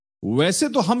वैसे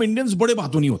तो हम इंडियंस बड़े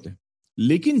बातों नहीं होते,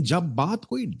 लेकिन जब बात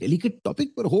कोई डेलिकेट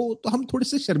टॉपिक पर हो तो हम थोड़े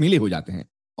से शर्मीले हो जाते हैं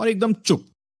और एकदम चुप।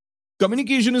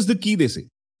 कम्युनिकेशन इज द की दे से,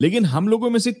 लेकिन हम लोगों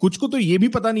में से कुछ को तो यह भी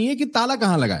पता नहीं है कि ताला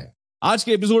कहां लगा है। आज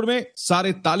के एपिसोड में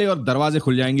सारे ताले और दरवाजे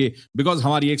खुल जाएंगे, बिकॉज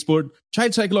हमारी एक्सपर्ट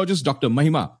चाइल्ड साइकोलॉजिस्ट डॉक्टर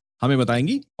महिमा हमें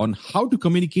बताएंगी on how to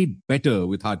communicate better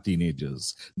with our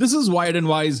teenagers. This is wired and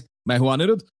wise. मैं हूं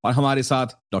अनिरुद्ध और हमारे साथ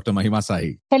डॉक्टर महिमा साही।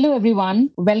 Hello everyone,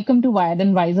 welcome to Wired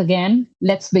and Wise again.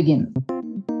 Let's begin.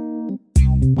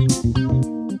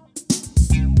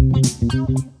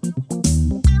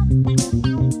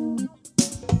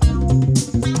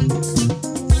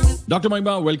 Doctor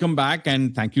Mahima, welcome back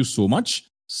and thank you so much.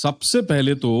 सबसे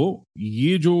पहले तो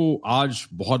ये जो आज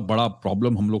बहुत बड़ा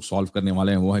प्रॉब्लम हम लोग सॉल्व करने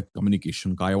वाले हैं वो है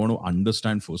कम्युनिकेशन का। I want to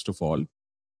understand first of all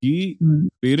कि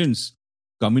पेरेंट्स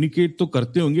कम्युनिकेट तो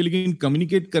करते होंगे, लेकिन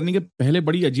कम्युनिकेट करने के पहले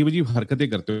बड़ी अजीब अजीब हरकतें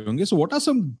करते होंगे। So what are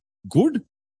some good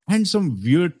and some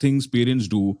weird things parents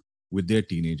do with their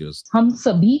teenagers? हम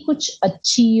सभी कुछ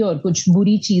अच्छी और कुछ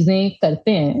बुरी चीजें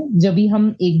करते हैं जब भी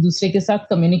हम एक दूसरे के साथ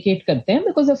कम्युनिकेट करते हैं,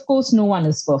 because of course no one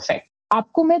is perfect.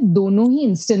 आपको मैं दोनों ही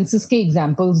इंस्टेंसेस के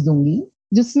एग्जांपल्स दूंगी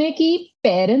जिसमें कि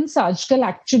पेरेंट्स आजकल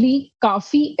एक्चुअली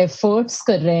काफी एफर्ट्स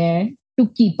कर रहे हैं to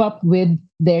keep up with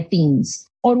their teens,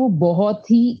 और वो बहुत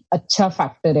ही अच्छा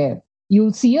फैक्टर है।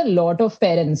 You'll see a lot of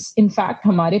parents, in fact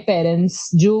हमारे पेरेंट्स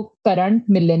जो करंट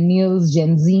मिलेनियल्स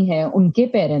जेन ज़ी हैं, उनके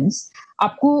पेरेंट्स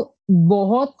आपको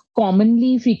बहुत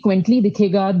कॉमनली फ्रीक्वेंटली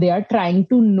दिखेगा, they are trying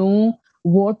to know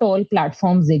what all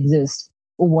platforms exist.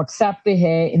 वो व्हाट्सएप पे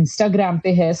है, इंस्टाग्राम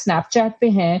पे है, स्नैपचैट पे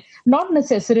है, not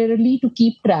necessarily to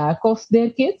keep track of their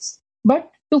kids but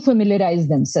to familiarise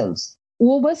themselves.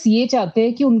 वो बस ये चाहते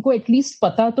हैं कि उनको एटलीस्ट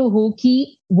पता तो हो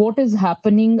कि what is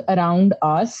happening around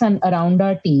us and around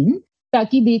our team,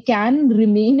 ताकि they can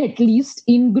remain at least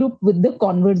in group with the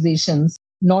conversations.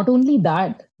 Not only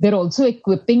that, they're also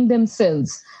equipping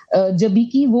themselves. जब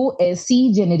कि वो ऐसी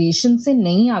generation से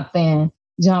नहीं आते हैं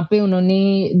जहाँ पे उन्होंने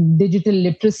digital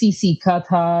literacy सीखा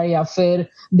था या फिर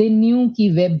they knew कि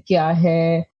web क्या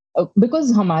है,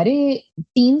 because हमारे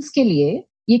teens के लिए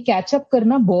ये catch up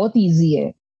करना बहुत easy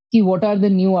है कि what are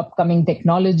the new upcoming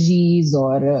technologies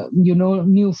और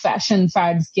new fashion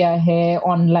fads क्या है,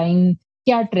 online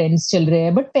क्या ट्रेंड्स चल रहे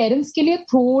हैं। बट पेरेंट्स के लिए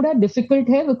थोड़ा डिफिकल्ट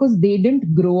है because they didn't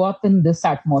grow up in this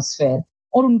atmosphere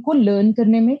और उनको लर्न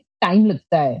करने में टाइम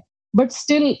लगता है। बट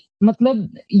स्टिल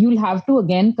मतलब you will have to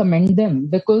again command them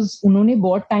because उन्होंने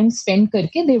बहुत टाइम स्पेंड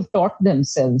करके दे हैव टॉट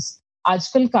देमसेल्व्स।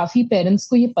 आजकल काफी पेरेंट्स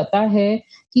को ये पता है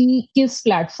कि किस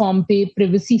प्लेटफॉर्म पे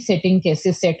प्रिवेसी सेटिंग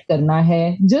कैसे सेट करना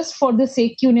है, जस्ट फॉर द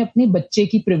सेक कि उन्हें अपने बच्चे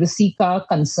की प्रिवेसी का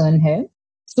कंसर्न है।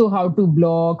 So how to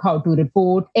block, how to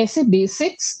report, ऐसे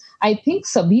बेसिक्स आई थिंक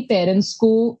सभी पेरेंट्स को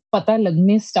पता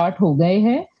लगने स्टार्ट हो गए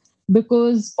हैं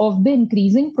because of the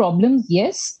increasing problems,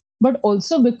 yes, but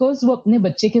also because वो अपने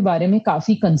बच्चे के बारे में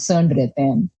काफी कंसर्न रहते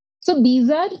हैं। So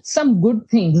these are some good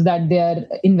things that they are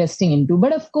investing into,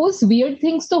 but of course weird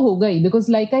things तो होगा ही बिकॉज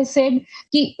लाइक आई सेड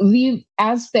कि we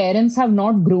as parents have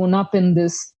not grown up in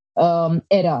this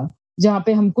era जहाँ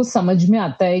पे हमको समझ में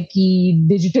आता है कि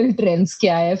डिजिटल ट्रेंड्स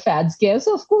क्या है, फैड्स क्या है।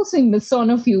 So of course we miss on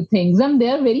a few things and they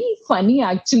are very funny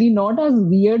actually, not as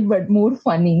weird but more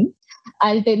funny.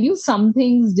 I will tell you some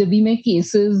things जब भी मैं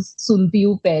केसेस सुनती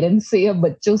हूँ parents से या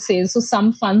बच्चों से। So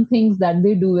some fun things that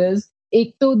they do is,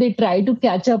 एक तो they try to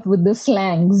catch up with the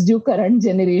slangs जो करंट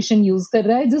जनरेशन यूज कर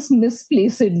रहा है, जस्ट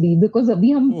मिसप्लेसेडली, बिकॉज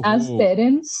अभी हम एज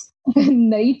पेरेंट्स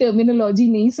नई टर्मिनोलॉजी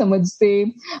नहीं समझते,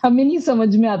 हमें नहीं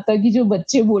समझ में आता कि जो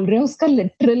बच्चे बोल रहे हैं उसका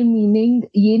लिटरल मीनिंग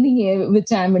ये नहीं है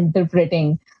विच आई एम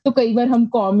इंटरप्रेटिंग। तो कई बार हम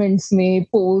कमेंट्स में,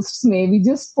 पोस्ट्स में we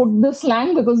just put the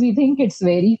slang because we think it's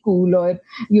very cool और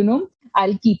I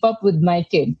will keep up with my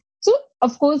kid. So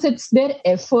of course it's their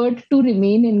effort to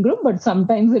remain in group, but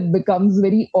sometimes it becomes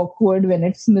very awkward when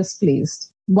it's misplaced.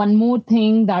 One more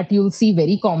thing that you'll see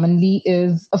very commonly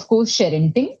is of course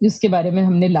sharenting, जिसके बारे में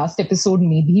हमने last episode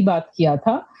में भी बात किया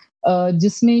था,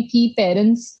 जिसमें कि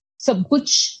पेरेंट्स सब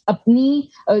कुछ अपनी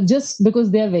just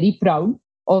because they are very proud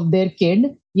of their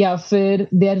kid या फिर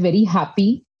they are very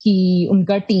happy कि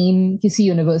उनका टीम किसी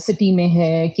यूनिवर्सिटी में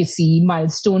है, किसी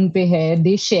माइलस्टोन पे है,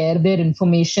 they share their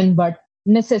information but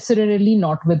necessarily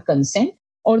not with consent,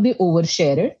 or they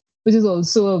overshare it, which is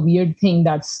also a weird thing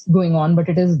that's going on, but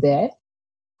it is there.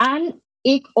 And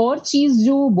एक और चीज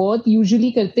जो बहुत यूजुअली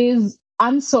करते हैं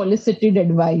अनसॉलिसिटेड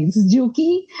एडवाइस, जो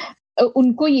कि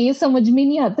उनको ये समझ में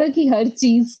नहीं आता कि हर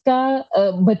चीज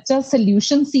का बच्चा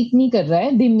सोल्यूशन सीख नहीं कर रहा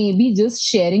है, they may be just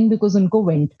sharing because उनको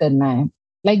वेंट करना है,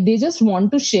 like they just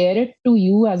want to share it to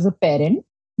you as a parent,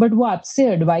 but वो आपसे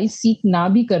एडवाइस सीख ना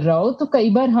भी कर रहा हो। तो कई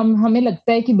बार हमें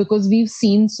लगता है कि because we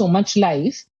seen so much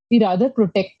life we rather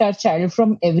protect our child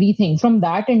from everything, from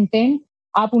that intent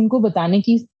आप उनको बताने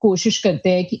की कोशिश करते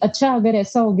हैं कि अच्छा अगर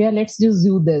ऐसा हो गया let's just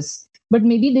do this, but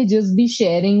may be they just be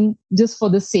sharing just for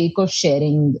the sake of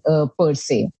sharing per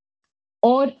se.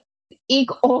 और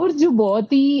एक और जो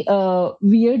बहुत ही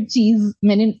वियर्ड चीज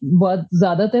मैंने बहुत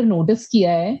ज्यादातर नोटिस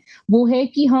किया है वो है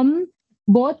कि हम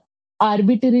बहुत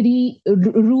आर्बिटरी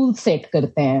रूल सेट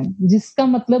करते हैं, जिसका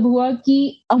मतलब हुआ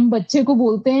कि हम बच्चे को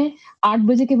बोलते हैं 8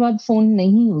 बजे के बाद फोन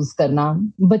नहीं यूज करना।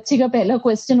 बच्चे का पहला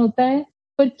क्वेश्चन होता है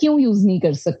पर क्यों यूज नहीं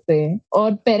कर सकते,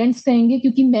 और पेरेंट्स कहेंगे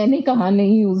क्योंकि मैंने कहा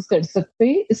नहीं यूज कर सकते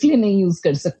इसलिए नहीं यूज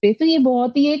कर सकते। तो ये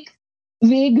बहुत ही एक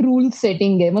वेग रूल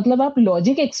सेटिंग है, मतलब आप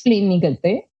लॉजिक एक्सप्लेन नहीं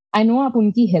करते। आई नो आप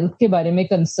उनकी हेल्थ के बारे में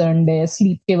कंसर्न्ड है,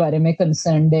 स्लीप के बारे में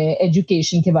कंसर्न्ड है,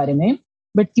 एजुकेशन के बारे में,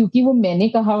 बट क्योंकि वो मैंने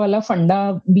कहा वाला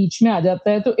फंडा बीच में आ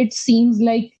जाता है तो इट सीम्स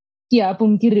लाइक कि आप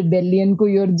उनकी रिबेलियन को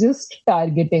you are just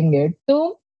targeting it.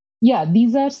 तो या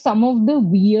these are some of the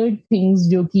weird things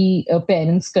जो कि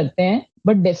पेरेंट्स करते हैं,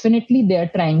 but definitely they are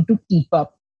trying to keep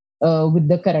up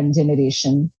with the current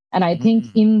generation, and I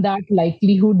think in that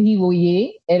livelihood ही वो ये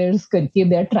errors करके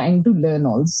they are trying to learn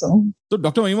also. तो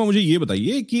doctor Mahima मुझे ये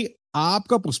बताइए कि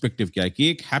आपका पर्सपेक्टिव क्या है कि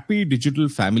एक हैप्पी डिजिटल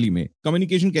फैमिली में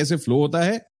कम्युनिकेशन कैसे फ्लो होता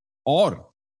है और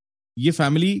ये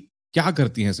फैमिली क्या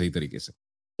करती है सही तरीके से?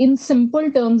 इन सिंपल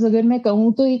टर्म्स अगर मैं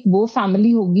कहूँ तो एक वो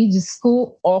फैमिली होगी जिसको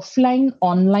ऑफलाइन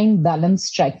ऑनलाइन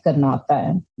बैलेंस ट्रैक करना आता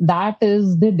है। That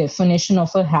is the definition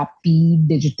of a happy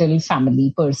digital family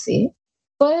per se.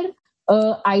 पर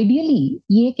आइडियली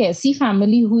ये एक ऐसी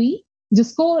फैमिली हुई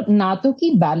जिसको ना तो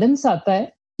कि बैलेंस आता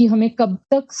है कि हमें कब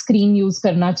तक स्क्रीन यूज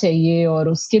करना चाहिए और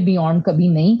उसके बियॉन्ड कभी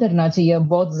नहीं करना चाहिए,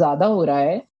 बहुत ज्यादा हो रहा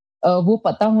है, वो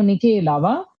पता होने के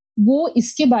अलावा वो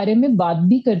इसके बारे में बात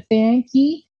भी करते हैं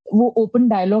कि वो ओपन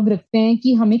डायलॉग रखते हैं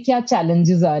कि हमें क्या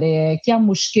चैलेंजेस आ रहे हैं, क्या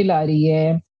मुश्किल आ रही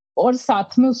है, और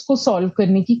साथ में उसको सॉल्व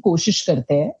करने की कोशिश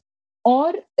करते हैं।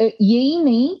 और यही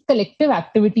नहीं, कलेक्टिव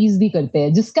एक्टिविटीज भी करते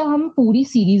हैं, जिसका हम पूरी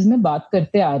सीरीज में बात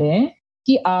करते आ रहे हैं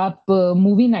कि आप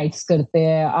मूवी नाइट्स करते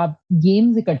हैं, आप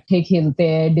गेम्स इकट्ठे खेलते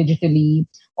हैं डिजिटली,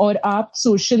 और आप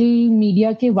सोशल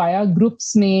मीडिया के वाया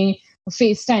ग्रुप्स में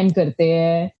फेस टाइम करते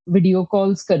हैं, वीडियो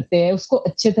कॉल्स करते हैं, उसको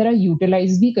अच्छे तरह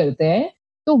यूटिलाइज भी करते हैं।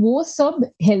 तो वो सब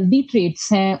हेल्दी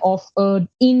ट्रेट्स हैं of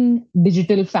in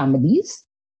digital families.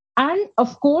 And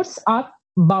of course आप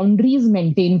बाउंड्रीज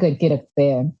मेंटेन करके रखते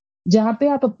हैं, जहां पे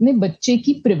आप अपने बच्चे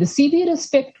की प्राइवेसी भी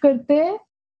रिस्पेक्ट करते हैं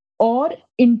और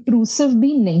इंट्रूसिव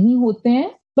भी नहीं होते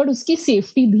हैं, बट उसकी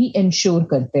सेफ्टी भी इंश्योर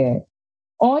करते हैं।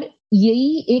 और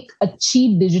यही एक अच्छी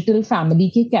डिजिटल फैमिली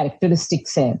के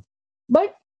कैरेक्टरिस्टिक्स है। बट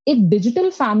एक डिजिटल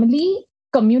फैमिली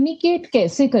कम्युनिकेट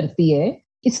कैसे करती है,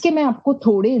 इसके मैं आपको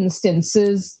थोड़े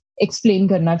इंस्टेंसेस एक्सप्लेन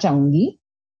करना चाहूंगी,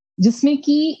 जिसमें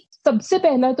कि सबसे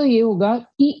पहला तो ये होगा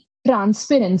कि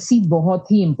ट्रांसपेरेंसी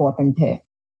बहुत ही इंपॉर्टेंट है,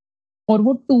 और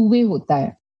वो 2 वे होता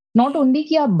है। नॉट ओनली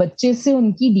कि आप बच्चे से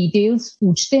उनकी डिटेल्स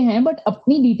पूछते हैं, बट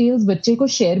अपनी डिटेल्स बच्चे को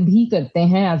शेयर भी करते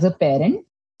हैं एज अ पेरेंट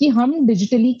कि हम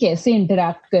डिजिटली कैसे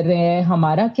इंटरैक्ट कर रहे हैं,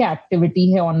 हमारा क्या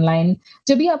एक्टिविटी है ऑनलाइन।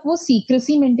 जब भी आप वो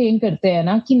सीक्रेसी मेंटेन करते हैं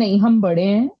ना कि नहीं हम बड़े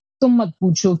हैं, तुम मत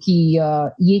पूछो कि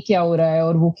ये क्या हो रहा है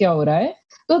और वो क्या हो रहा है,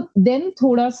 तो देन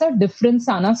थोड़ा सा डिफरेंस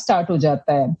आना स्टार्ट हो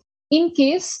जाता है। इन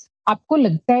केस आपको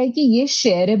लगता है कि ये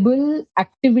शेयरेबल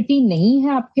एक्टिविटी नहीं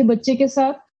है आपके बच्चे के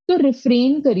साथ, तो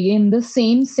रिफ्रेन करिए। इन द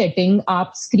सेम सेटिंग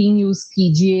आप स्क्रीन यूज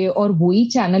कीजिए और वही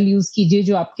चैनल यूज कीजिए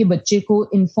जो आपके बच्चे को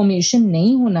इंफॉर्मेशन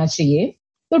नहीं होना चाहिए।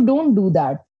 तो don't do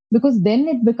that, because then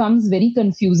it becomes very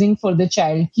confusing for the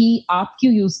child कि आप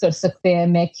क्यों यूज कर सकते हैं,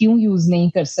 मैं क्यों यूज नहीं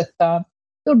कर सकता।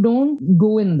 तो don't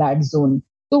go in that zone.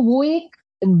 तो वो एक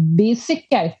basic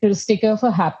characteristic of a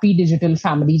happy digital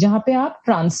family, जहां पे आप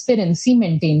ट्रांसपेरेंसी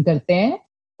मेंटेन करते हैं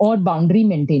और बाउंड्री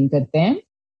मेंटेन करते हैं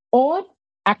और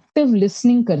एक्टिव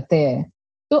लिसनिंग करते हैं।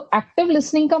 तो एक्टिव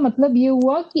लिसनिंग का मतलब ये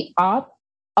हुआ कि आप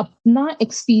अपना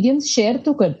एक्सपीरियंस शेयर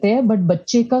तो करते हैं, बट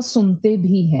बच्चे का सुनते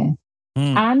भी हैं।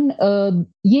 एंड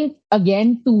ये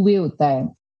अगेन 2 वे होता है।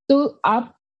 तो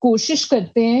आप कोशिश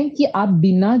करते हैं कि आप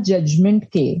बिना जजमेंट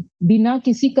के, बिना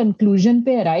किसी कंक्लूजन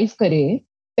पे अराइव करे,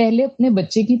 पहले अपने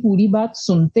बच्चे की पूरी बात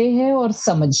सुनते हैं और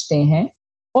समझते हैं,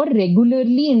 और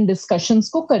रेगुलरली इन डिस्कशंस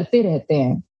को करते रहते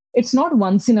हैं। It's not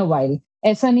once in a while.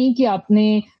 ऐसा नहीं कि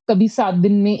आपने कभी 7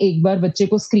 दिन में एक बार बच्चे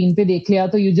को स्क्रीन पे देख लिया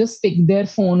तो you just pick their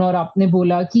phone और आपने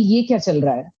बोला कि ये क्या चल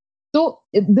रहा है। तो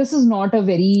this is not a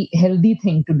very healthy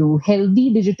thing to do. Healthy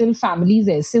digital families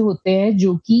ऐसे होते हैं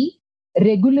जो कि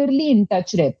रेगुलरली इन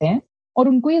टच रहते हैं, और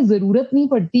उनको ये जरूरत नहीं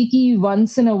पड़ती कि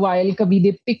वंस इन अ वाइल कभी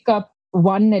दे pick up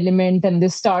one element and they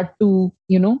start to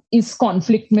इस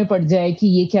कॉन्फ्लिक्ट में पड़ जाए कि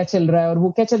ये क्या चल रहा है और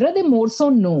वो क्या चल रहा है। दे मोर सो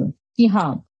नो कि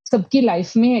हाँ सबकी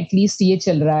लाइफ में एटलीस्ट ये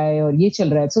चल रहा है और ये चल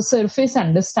रहा है। सो सरफेस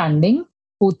अंडरस्टैंडिंग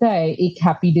होता है एक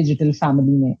हैप्पी डिजिटल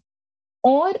फैमिली में।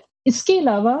 और इसके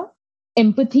अलावा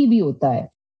एम्पैथी भी होता है।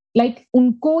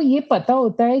 उनको ये पता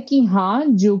होता है कि हाँ,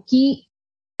 जो कि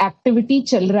एक्टिविटी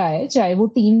चल रहा है, चाहे वो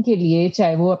टीम के लिए,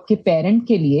 चाहे वो आपके पेरेंट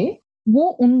के लिए, वो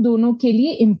उन दोनों के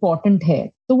लिए इम्पोर्टेंट है।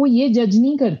 तो वो ये जज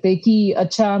नहीं करते कि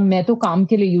अच्छा मैं तो काम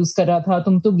के लिए यूज कर रहा था,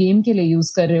 तुम तो गेम के लिए यूज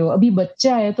कर रहे हो। अभी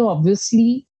बच्चा है तो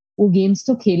ऑब्वियसली वो गेम्स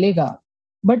तो खेलेगा,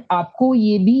 बट आपको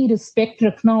ये भी रिस्पेक्ट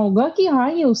रखना होगा कि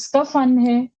हाँ, ये उसका फन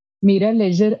है, मेरा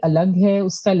लेजर अलग है,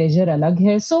 उसका लेजर अलग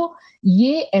है। सो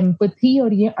ये एम्पैथी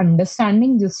और ये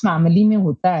अंडरस्टैंडिंग जिस फैमिली में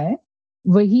होता है,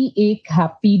 वही एक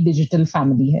हैप्पी डिजिटल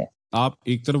फैमिली है। आप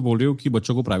एक तरफ बोल रहे हो कि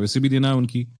बच्चों को प्राइवेसी भी देना है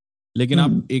उनकी, लेकिन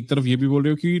आप एक तरफ ये भी बोल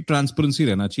रहे हो कि ट्रांसपेरेंसी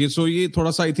रहना चाहिए। सो ये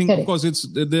थोड़ा सा I think of course it's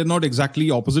they are not exactly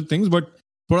opposite things, but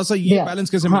थोड़ा सा ये बैलेंस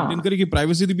कैसे मेंटेन करें कि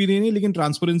प्राइवेसी भी देनी है लेकिन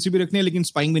ट्रांसपेरेंसी भी रखनी है, लेकिन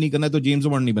स्पाइंग भी नहीं करना है, तो जेम्स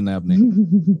बॉन्ड नहीं बनना है आपने।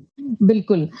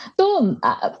 बिल्कुल। तो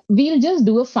we'll just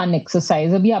do a fun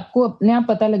exercise. अभी आपको अपने आप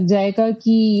पता लग जाएगा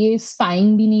कि ये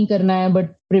स्पाइंग भी नहीं करना है बट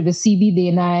प्राइवेसी भी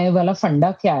देना है वाला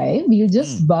फंडा क्या है। वील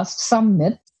जस्ट बस्ट सम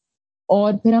मिथ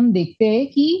और फिर हम देखते हैं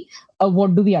कि what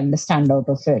do we understand out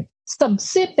of it.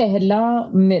 सबसे पहला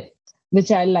myth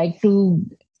which I like to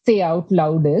से आउट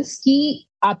लाउड इज कि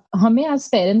हमें एज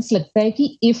पेरेंट्स लगता है कि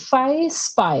if I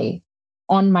spy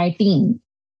on my team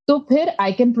तो फिर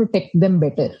I can protect them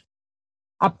better.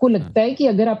 आपको लगता है कि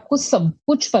अगर आपको सब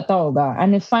कुछ पता होगा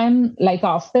and if I am like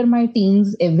after my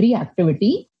teams every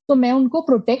activity, तो मैं उनको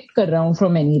प्रोटेक्ट कर रहा हूं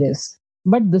from any risk.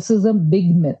 But this is a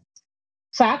big myth.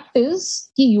 Fact is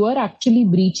कि you are actually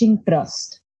breaching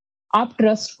trust. आप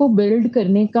ट्रस्ट को बिल्ड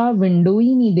करने का विंडो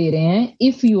ही नहीं दे रहे हैं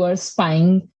if you are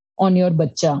spying on your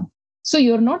बच्चा। So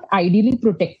you are not ideally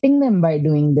protecting them by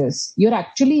doing this, you are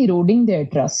actually eroding there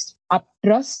trust. आप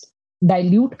ट्रस्ट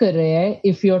डाइल्यूट कर रहे हैं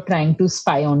if you are trying to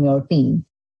spy on your team.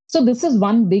 So this is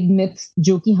one big myth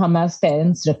जो कि हम as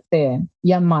parents रखते हैं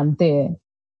या मानते हैं।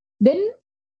 Then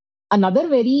another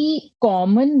very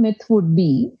common myth would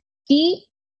be कि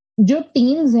जो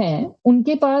टीन्स हैं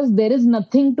उनके पास there is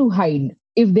nothing to hide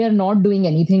if they are not doing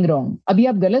anything wrong. अभी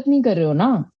आप गलत नहीं कर रहे हो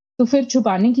ना, तो फिर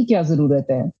छुपाने की क्या जरूरत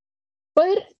है।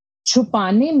 पर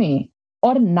छुपाने में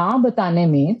और ना बताने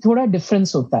में थोड़ा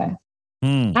डिफरेंस होता है।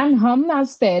 एंड हम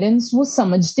एज पेरेंट्स वो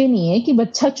समझते नहीं है कि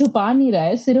बच्चा छुपा नहीं रहा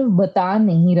है, सिर्फ बता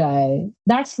नहीं रहा है।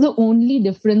 That's the only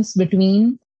difference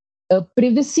between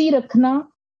privacy रखना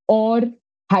और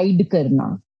हाइड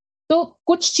करना। तो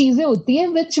कुछ चीजें होती है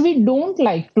which we don't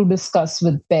like to discuss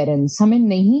with parents. हमें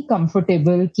नहीं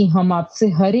कंफर्टेबल कि हम आपसे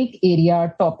हर एक area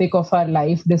topic of our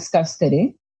life discuss करें,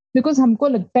 बिकॉज हमको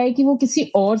लगता है कि वो किसी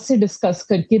और से डिस्कस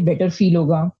करके बेटर फील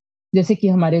होगा, जैसे कि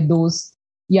हमारे दोस्त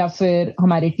या फिर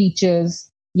हमारे टीचर्स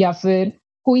या फिर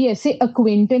कोई ऐसे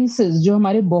अक्वेंटेंसेस जो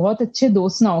हमारे बहुत अच्छे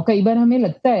दोस्त ना हो। कई बार हमें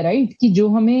लगता है राइट कि जो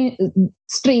हमें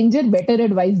स्ट्रेंजर बेटर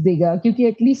एडवाइस देगा क्योंकि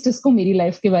एटलीस्ट इसको मेरी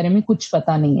लाइफ के बारे में कुछ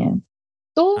पता नहीं है।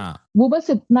 तो वो बस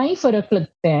इतना ही फर्क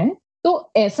लगते हैं।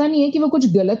 तो ऐसा नहीं है कि वो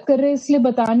कुछ गलत कर रहे हैं इसलिए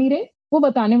बता नहीं रहे, वो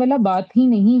बताने वाला बात ही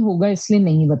नहीं होगा इसलिए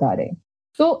नहीं बता रहे।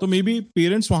 तो मे बी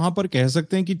पेरेंट्स वहां पर कह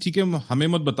सकते हैं कि ठीक है हमें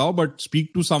मत बताओ but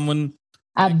speak to someone,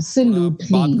 absolutely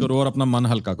बात करो और अपना मन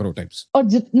हल्का करो टाइप्स। और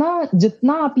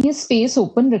जितना आप ये स्पेस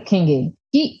ओपन रखेंगे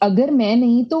कि अगर मैं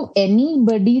नहीं तो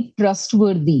एनीबडी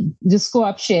ट्रस्टवर्दी जिसको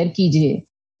आप शेयर कीजिए,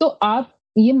 तो आप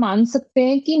ये मान सकते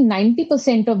हैं कि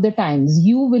 90% of the times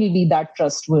you will be that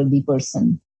trustworthy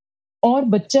person. और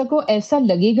बच्चा को ऐसा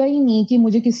लगेगा ही नहीं कि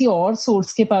मुझे किसी और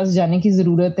सोर्स के पास जाने की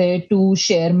जरूरत है to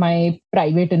share my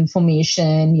private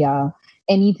information या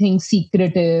एनीथिंग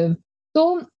सीक्रेटिव।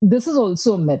 तो दिस इज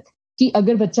ऑल्सो मिथ कि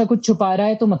अगर बच्चा कुछ छुपा रहा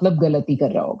है तो मतलब गलती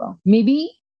कर रहा होगा। May be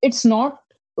it's not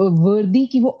worthy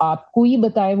कि वो आपको ही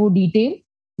बताए वो detail,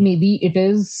 may be it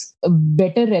is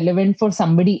better relevant for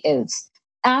somebody else.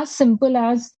 As simple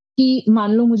as कि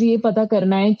मान लो मुझे ये पता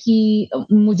करना है कि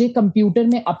मुझे कंप्यूटर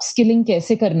में अपस्किलिंग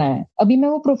कैसे करना है, अभी मैं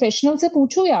वो प्रोफेशनल से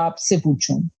पूछूं या आपसे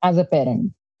पूछूं as a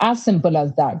parent. As simple as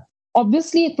that.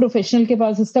 Obviously एक प्रोफेशनल के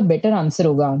पास इसका बेटर आंसर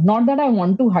होगा। Not that I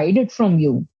want to hide it from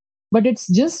you, but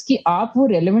it's just कि आप वो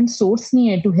रेलेवेंट सोर्स नहीं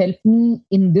है to help me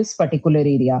in this particular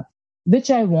area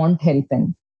which I want help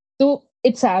in. तो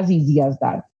it's as easy as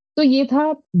that. तो ये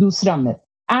था दूसरा मिथ।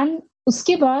 एंड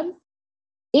उसके बाद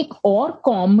एक और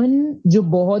कॉमन जो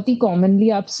बहुत ही कॉमनली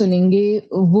आप सुनेंगे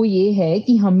वो ये है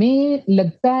कि हमें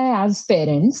लगता है एज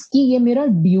पेरेंट्स कि ये मेरा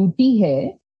ड्यूटी है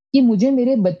कि मुझे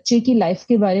मेरे बच्चे की लाइफ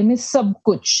के बारे में सब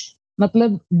कुछ,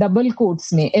 मतलब डबल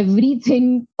कोट्स में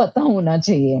एवरीथिंग पता होना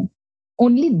चाहिए,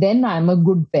 only then I am a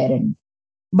good parent.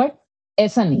 But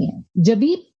ऐसा नहीं है। जब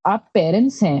भी आप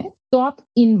पेरेंट्स हैं तो आप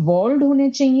इन्वॉल्व होने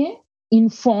चाहिए,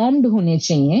 इन्फॉर्म्ड होने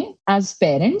चाहिए एज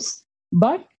पेरेंट्स,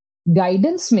 बट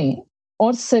गाइडेंस में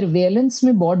और सर्वेलेंस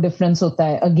में बहुत डिफरेंस होता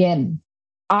है। अगेन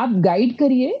आप गाइड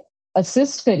करिए,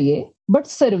 असिस्ट करिए, बट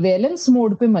सर्वेलेंस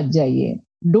मोड पे मत जाइए.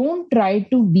 Don't try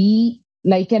to be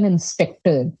like an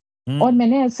inspector. और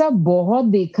मैंने ऐसा बहुत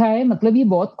देखा है, मतलब ये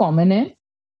बहुत कॉमन है.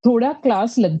 थोड़ा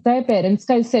क्लास लगता है पेरेंट्स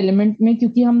का इस एलिमेंट में,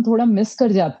 क्योंकि हम थोड़ा मिस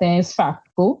कर जाते हैं इस फैक्ट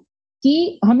को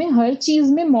कि हमें हर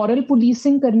चीज में मॉरल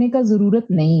पुलिसिंग करने का जरूरत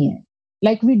नहीं है.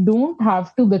 Like we don't have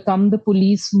to become the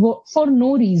police for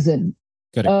no reason.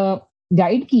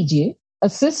 Guide कीजिए,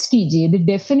 असिस्ट कीजिए. They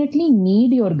definitely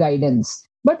need your guidance,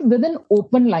 but with an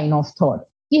open line of thought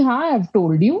कि हाँ, I have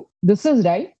told you this is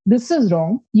right, this is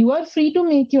wrong, you are free to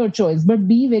make your choice, but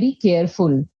be very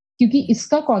careful, क्योंकि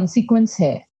इसका consequence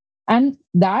है. And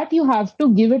that you have to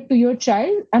give it to your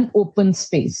child an open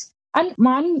space. And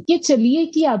मान के चलिए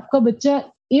कि आपका बच्चा,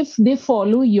 if they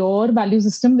follow your value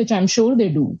system, which I'm sure they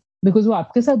do, because वो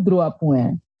आपके साथ grow up हुए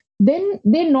हैं, then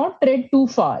they not tread too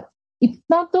far.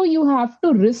 इतना तो you have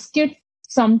to risk it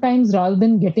sometimes rather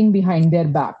than getting behind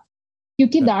their back,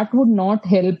 क्योंकि that would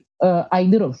not help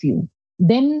either of you.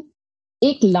 Then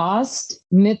एक last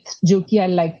myth जो कि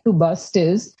I like to bust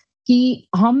is कि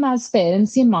हम as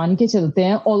parents ये मान के चलते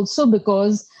हैं, also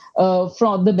because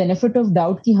for the benefit of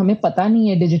doubt, कि हमें पता नहीं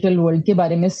है डिजिटल वर्ल्ड के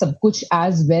बारे में सब कुछ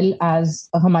एज वेल एज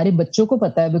हमारे बच्चों को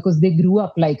पता है, because they grew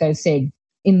up like I said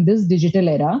in this digital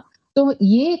era. तो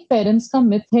ये एक पेरेंट्स का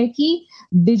मिथ है कि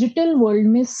डिजिटल वर्ल्ड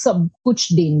में सब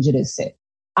कुछ डेंजरस है.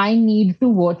 I need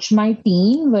to watch my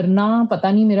tin, वरना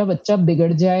पता नहीं मेरा बच्चा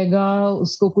बिगड़ जाएगा,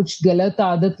 उसको कुछ गलत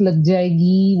आदत लग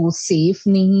जाएगी, वो सेफ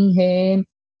नहीं है,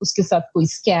 उसके साथ कोई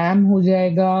स्कैम हो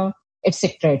जाएगा,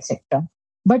 एटसेट्रा एटसेट्रा.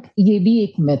 बट ये भी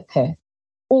एक मिथ है.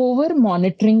 ओवर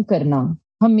मॉनिटरिंग करना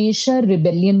हमेशा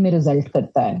रिबेलियन में रिजल्ट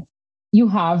करता है. You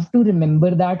have to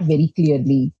remember that very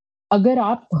clearly. अगर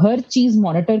आप हर चीज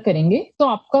मॉनिटर करेंगे तो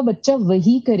आपका बच्चा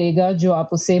वही करेगा जो आप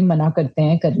उसे मना करते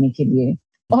हैं करने के लिए.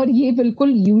 और ये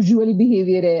बिल्कुल यूजुअल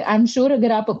बिहेवियर है. आई एम श्योर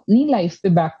अगर आप अपनी लाइफ पे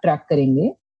बैक ट्रैक करेंगे,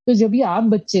 तो जब भी आप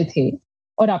बच्चे थे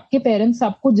और आपके पेरेंट्स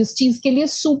आपको जिस चीज के लिए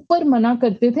सुपर मना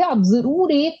करते थे, आप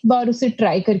जरूर एक बार उसे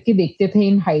ट्राई करके देखते थे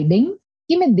इन हाइडिंग,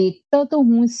 कि मैं देखता तो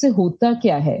हूं इससे होता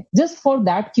क्या है, just for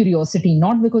that curiosity,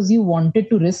 not because you wanted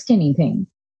to risk anything,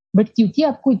 but क्योंकि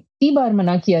आपको इतनी बार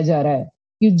मना किया जा रहा है.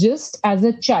 You just as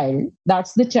a child,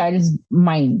 that's the child's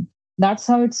mind, that's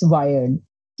how it's wired,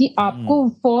 कि आपको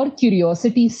फॉर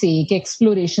क्यूरियोसिटी सेक,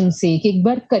 एक्सप्लोरेशन सेक एक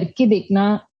बार करके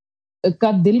देखना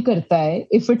का दिल करता है,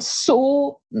 if it's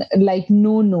so like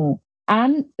no.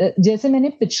 And जैसे मैंने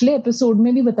पिछले एपिसोड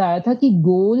में भी बताया था कि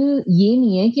गोल ये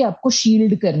नहीं है कि आपको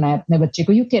शील्ड करना है अपने बच्चे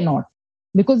को. यू कैन नॉट,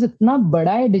 बिकॉज इतना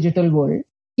बड़ा है डिजिटल वर्ल्ड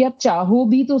कि आप चाहो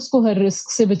भी तो उसको हर रिस्क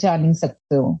से बचा नहीं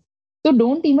सकते हो. तो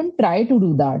don't even try to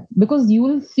do that, because you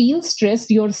will feel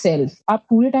stressed yourself. आप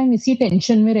पूरे टाइम इसी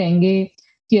टेंशन में रहेंगे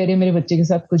कि अरे मेरे बच्चे के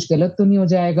साथ कुछ गलत तो नहीं हो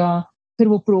जाएगा. फिर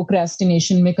वो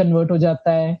प्रोक्रेस्टिनेशन में कन्वर्ट हो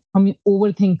जाता है. हम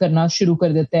ओवर थिंक करना शुरू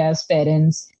कर देते हैं एज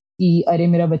पेरेंट्स कि अरे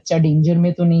मेरा बच्चा डेंजर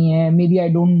में तो नहीं है, may be I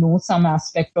don't know some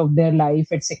aspect of their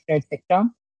life, etcetera etcetera.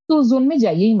 तो उस जोन में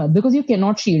जाइए ही मत, because you can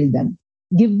not shield them.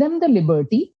 Give them the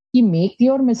liberty कि make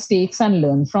your mistakes and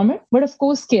learn from it, but of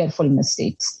course careful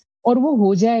mistakes, और वो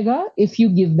हो जाएगा if you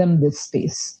give them this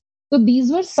space. तो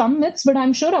these were some myths, but I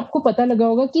am sure आपको पता लगा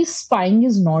होगा कि spying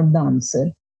is not the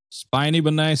answer. Spy नहीं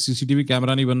बनना है, सीसीटीवी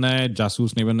कैमरा नहीं बनना है,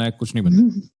 जासूस नहीं बनना है, कुछ नहीं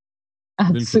बनना है.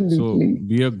 So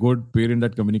be a good parent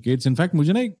that communicates. In fact,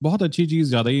 मुझे ना एक बहुत अच्छी चीज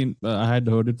ज्यादा ही, I had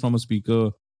heard it from a speaker,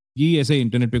 ये ऐसे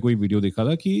इंटरनेट पे कोई वीडियो देखा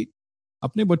था कि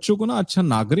अपने बच्चों को ना अच्छा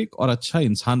नागरिक और अच्छा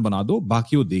इंसान बना दो,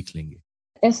 बाकी वो देख लेंगे.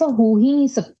 ऐसा हो ही नहीं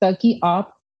सकता कि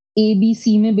आप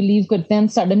ABC में बिलीव करते हैं,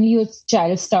 suddenly your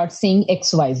child start saying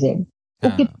XYZ.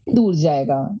 वो कितनी दूर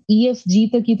जाएगा? EFG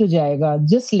तक ही तो जाएगा.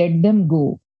 Just let them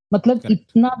go. मतलब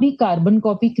इतना भी कार्बन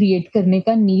कॉपी क्रिएट करने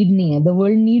का नीड नहीं है. The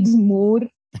world needs more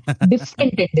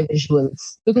different individuals,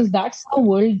 because that's how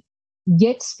world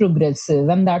gets progressive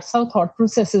and that's how thought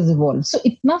processes evolve. So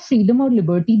itna freedom और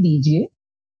liberty दीजिए,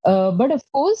 but of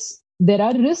course there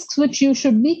are risks which you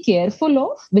should be careful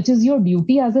of, which is your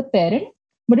duty as a parent,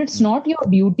 but it's not your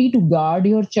duty to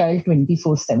guard your child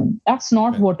 24/7. That's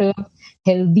not what a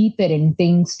healthy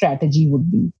parenting strategy would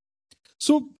be.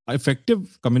 So effective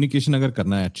communication अगर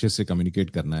करना है, अच्छे से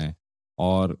communicate करना है,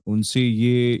 और उनसे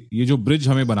ये जो ब्रिज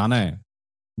हमें बनाना है,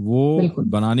 वो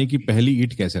बनाने की पहली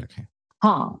ईंट कैसे रखें?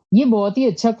 हाँ, ये बहुत ही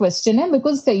अच्छा क्वेश्चन है,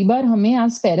 बिकॉज कई बार हमें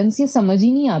एज पेरेंट्स ये समझ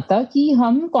ही नहीं आता कि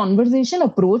हम कॉन्वर्सेशन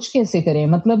अप्रोच कैसे करें.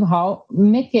 मतलब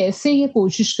मैं कैसे ये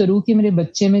कोशिश करूं कि मेरे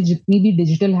बच्चे में जितनी भी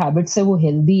डिजिटल हैबिट्स है वो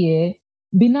हेल्दी है,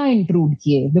 बिना इंट्रूड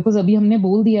किए. बिकॉज अभी हमने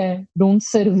बोल दिया है, डोंट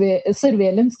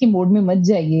सर्वेलेंस के मोड में मत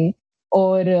जाइए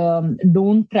और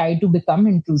don't try to become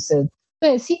intrusive. तो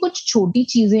ऐसी कुछ छोटी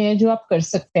चीजें हैं जो आप कर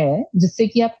सकते हैं जिससे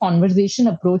कि आप कॉन्वर्जेशन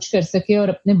अप्रोच कर सके और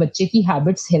अपने बच्चे की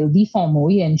हैबिट्स हेल्दी फॉर्म हो,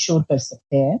 ये इंश्योर कर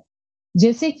सकते हैं।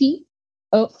 जैसे कि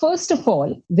first of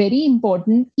all very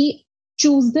important कि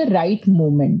चूज द राइट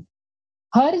मोमेंट।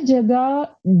 हर जगह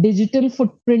डिजिटल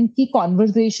फुटप्रिंट की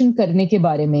कॉन्वर्जेशन करने के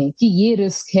बारे में कि ये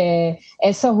रिस्क है,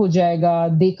 ऐसा हो जाएगा,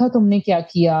 देखा तुमने क्या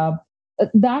किया,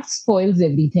 that spoils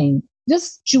everything.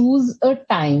 Just choose a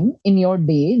time in your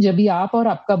day जब भी आप और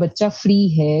आपका बच्चा फ्री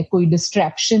है, कोई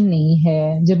डिस्ट्रैक्शन नहीं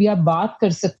है, जब भी आप बात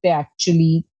कर सकते हैं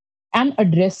actually, and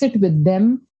address it with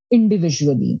them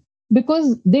individually,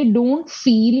 because they don't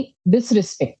feel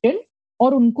disrespected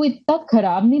और उनको इतना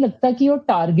खराब नहीं लगता कि you're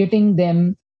टारगेटिंग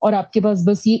देम और आपके पास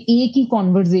बस ये एक ही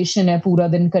कॉन्वर्जेशन है पूरा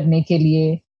दिन करने के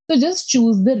लिए। तो just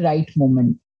choose the right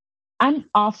moment and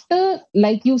after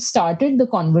like you started the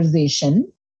conversation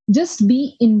just be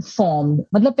informed.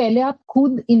 मतलब पहले आप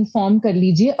खुद इन्फॉर्म कर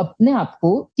लीजिए अपने आप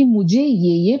को कि मुझे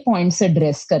ये पॉइंट्स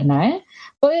एड्रेस करना है,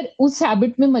 पर उस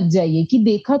हैबिट में मत जाइए कि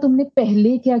देखा तुमने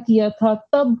पहले क्या किया था,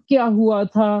 तब क्या हुआ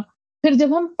था। फिर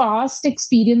जब हम पास्ट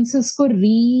एक्सपीरियंसेस को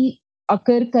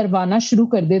अकर करवाना शुरू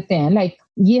कर देते हैं, लाइक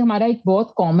ये हमारा एक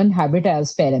बहुत कॉमन हैबिट है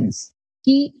एज पेरेंट्स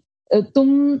कि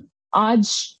तुम आज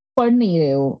पढ़ नहीं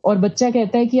रहे हो और बच्चा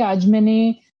कहता है कि आज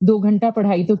मैंने 2 घंटा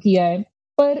पढ़ाई तो किया है,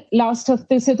 पर लास्ट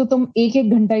हफ्ते से तो तुम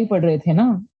 1-1 घंटा ही पढ़ रहे थे ना।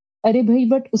 अरे भाई,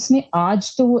 बट उसने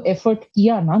आज तो वो एफर्ट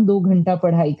किया ना 2 घंटा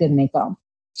पढ़ाई करने का।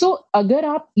 सो अगर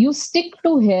आप you stick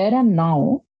to here and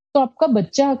now, तो आपका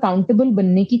बच्चा अकाउंटेबल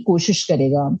बनने की कोशिश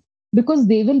करेगा, because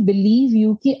they will believe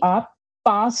you कि आप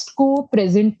पास्ट को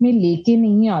प्रेजेंट में लेके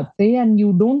नहीं आते and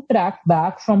you don't track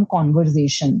back from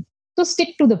conversation. तो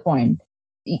स्टिक टू द पॉइंट।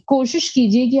 कोशिश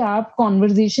कीजिए कि आप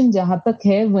कॉन्वर्जेशन जहां तक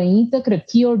है वहीं तक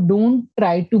रखिए और don't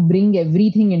try to bring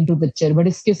everything into picture, but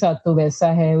इसके साथ तो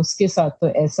वैसा है, उसके साथ तो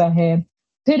ऐसा है।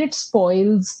 फिर it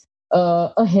spoils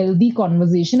a healthy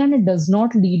conversation and it does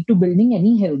not lead to building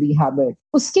any healthy habit.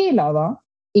 उसके अलावा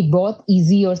एक बहुत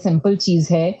ईजी और सिंपल चीज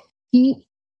है कि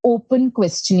ओपन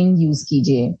क्वेश्चनिंग यूज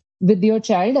कीजिए विद योर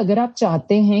चाइल्ड। अगर आप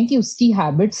चाहते हैं कि उसकी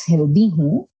हैबिट्स हेल्दी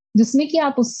हों, जिसमें कि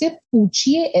आप उससे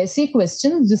पूछिए ऐसे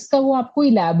क्वेश्चन जिसका वो आपको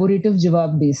इलैबोरेटिव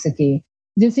जवाब दे सके,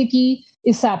 जैसे कि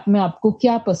इस ऐप में आपको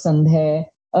क्या पसंद है,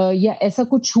 या ऐसा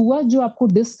कुछ हुआ जो आपको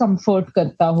डिस्कम्फर्ट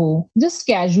करता हो। Just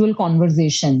casual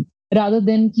conversation rather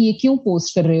than कि ये क्यों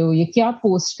पोस्ट कर रहे हो, ये क्या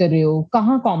पोस्ट कर रहे हो,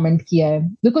 कहाँ कमेंट किया है,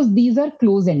 because these are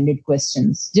close ended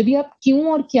questions. जब भी आप क्यों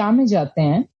और क्या में जाते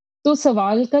हैं तो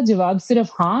सवाल का जवाब सिर्फ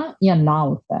हाँ या ना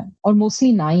होता है और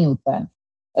मोस्टली ना ही होता है,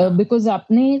 बिकॉज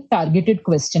आपने टारगेटेड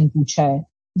क्वेश्चन पूछा है।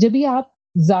 जब भी आप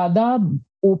ज्यादा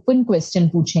ओपन क्वेश्चन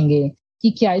पूछेंगे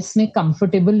कि क्या इसमें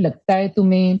कंफर्टेबल लगता है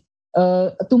तुम्हें,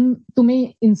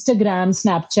 तुम्हें इंस्टाग्राम,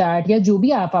 स्नैपचैट या जो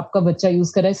भी ऐप आपका बच्चा यूज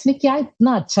कर रहा है, इसमें क्या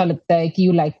इतना अच्छा लगता है कि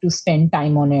you like to spend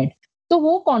time on it, तो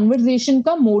वो कॉन्वर्जेशन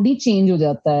का मोड ही चेंज हो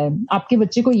जाता है। आपके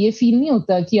बच्चे को ये फील नहीं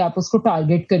होता कि आप उसको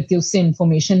टारगेट करके उससे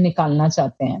इंफॉर्मेशन निकालना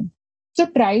चाहते हैं। So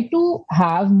try to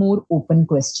have more open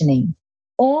questioning.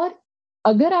 और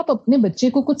अगर आप अपने बच्चे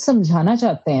को कुछ समझाना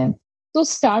चाहते हैं तो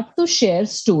स्टार्ट टू शेयर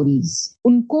स्टोरीज।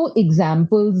 उनको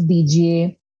एग्जाम्पल्स दीजिए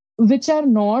which are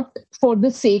not for the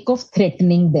sake of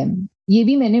threatening them. ये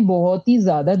भी मैंने बहुत ही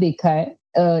ज्यादा देखा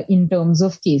है इन टर्म्स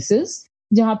ऑफ केसेस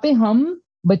जहां पे हम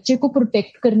बच्चे को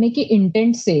प्रोटेक्ट करने के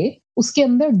इंटेंट से उसके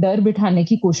अंदर डर बिठाने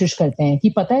की कोशिश करते हैं कि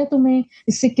पता है तुम्हें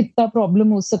इससे कितना प्रॉब्लम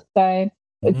हो सकता है,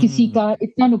 किसी का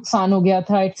इतना नुकसान हो गया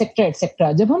था, एटसेट्रा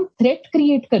एटसेट्रा। जब हम थ्रेट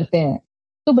क्रिएट करते हैं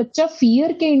तो बच्चा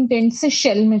फियर के इंटेंट से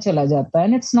शेल में चला जाता है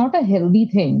and it's not a healthy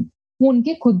thing. वो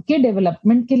उनके खुद के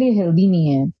डेवलपमेंट के लिए हेल्दी नहीं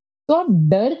है। तो आप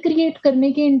डर क्रिएट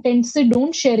करने के इंटेंट से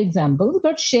don't share examples,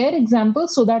 but share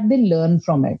examples so that they learn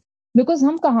from it, because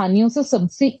हम कहानियों से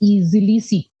सबसे इजीली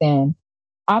सीखते हैं।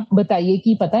 आप बताइए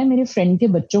कि पता है मेरे फ्रेंड के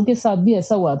बच्चों के साथ भी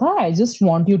ऐसा हुआ था, I just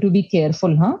want you to be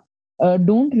careful, हाँ,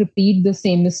 don't repeat the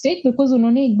same mistake, because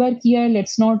उन्होंने एक बार किया है,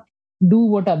 let's not do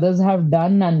what others have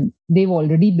done and they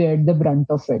already bear the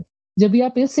Brunt of it. जब भी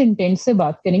आप इस इंटेंट से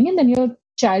बात करेंगे then your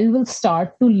child will start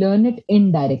to learn it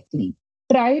indirectly.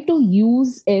 Try to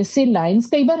use ऐसे लाइन्स,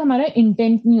 कई बार हमारा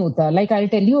इंटेंट नहीं होता। Like I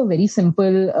tell you a very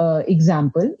simple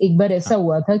example. एक बार ऐसा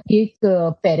हुआ था कि एक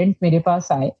पेरेंट मेरे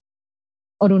पास आए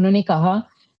और उन्होंने कहा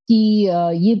कि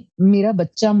ये मेरा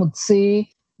बच्चा मुझसे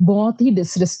बहुत ही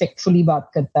डिसरिस्पेक्टफुली बात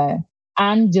करता है,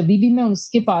 एंड जब भी मैं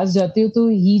उसके पास जाती हूँ तो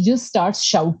ही just starts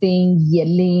shouting,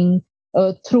 yelling,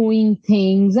 throwing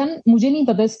things, and मुझे नहीं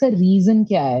पता इसका रीजन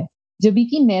क्या है। जब भी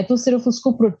कि मैं तो सिर्फ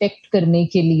उसको प्रोटेक्ट करने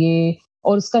के लिए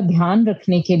और उसका ध्यान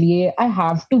रखने के लिए आई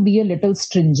have to be a little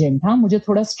stringent, हाँ, मुझे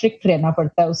थोड़ा स्ट्रिक्ट रहना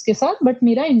पड़ता है उसके साथ, बट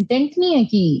मेरा इंटेंट नहीं है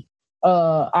कि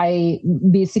I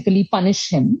basically punish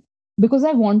him, because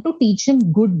I want to teach him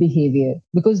good behavior.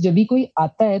 Because जब भी कोई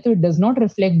आता है तो it does not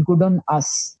reflect good on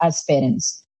us as parents.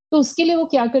 तो उसके लिए वो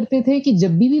क्या करते थे कि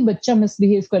जब भी बच्चा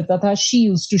misbehave करता था, she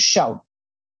used to shout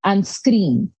and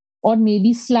scream or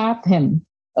maybe slap him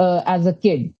as a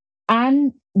kid.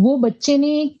 And वो बच्चे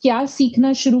ने क्या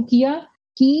सीखना शुरू किया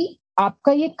कि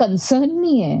आपका ये कंसर्न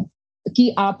नहीं है कि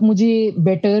आप मुझे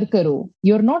बेटर करो,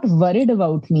 you are not worried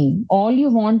about me, all you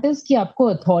want is कि आपको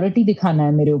अथॉरिटी दिखाना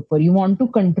है मेरे ऊपर, you want to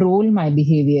control my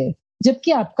behaviour,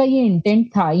 जबकि आपका ये इंटेंट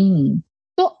था ही नहीं.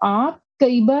 तो आप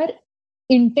कई बार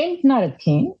इंटेंट ना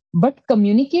रखें, बट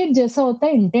कम्युनिकेट जैसा होता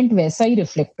है इंटेंट वैसा ही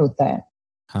रिफ्लेक्ट होता है.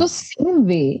 तो सेम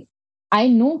वे आई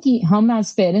नो कि हम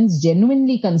एज पेरेंट्स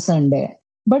जेन्युइनली कंसर्न्ड है,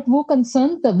 बट वो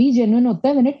कंसर्न तभी जेन्युइन होता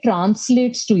है when it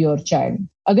translates to your child.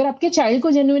 अगर आपके चाइल्ड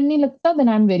को जेन्युइन नहीं लगता, then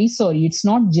I am very sorry, it's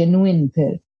not genuine.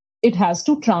 फिर it has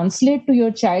to translate to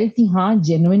your child कि हाँ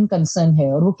जेन्युइन कंसर्न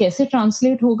है. और वो कैसे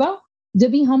ट्रांसलेट होगा?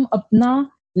 जब भी हम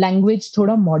अपना लैंग्वेज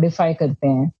थोड़ा मॉडिफाई करते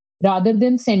हैं, रादर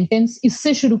देन सेंटेंस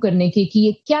इससे शुरू करने के कि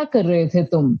ये क्या कर रहे थे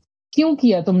तुम, क्यों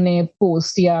किया तुमने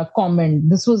पोस्ट या comment,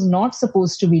 this was not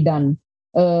suppose to be done,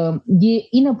 ये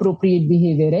इनअप्रोप्रिएट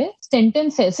बिहेवियर है.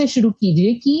 सेंटेंस ऐसे शुरू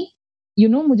कीजिए कि यू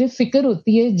नो मुझे फिक्र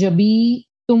होती है जब भी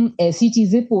तुम ऐसी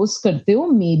चीजें पोस्ट करते हो,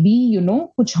 मे बी यू नो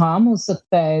कुछ हार्म हो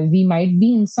सकता है, we might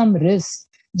be in some risk.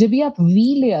 जब भी आप वी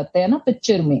ले आते हैं ना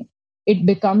पिक्चर में, it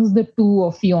becomes the two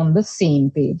of you on the same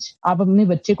page. आप अपने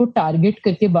बच्चे को टारगेट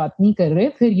करके बात नहीं कर रहे,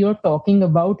 फिर you are talking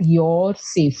about your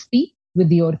safety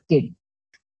with your kid.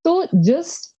 तो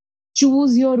just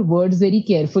choose your words very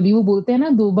carefully. वो बोलते हैं ना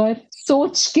 2 बार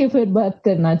सोच के फिर बात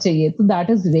करना चाहिए. तो that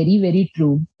is very very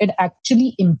true. It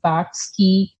actually impacts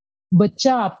कि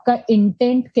बच्चा आपका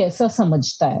इंटेंट कैसा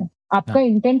समझता है. आपका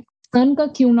इंटेंट कंसर्न का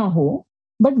क्यों ना हो,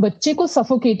 बट बच्चे को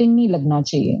सफोकेटिंग नहीं लगना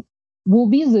चाहिए, वो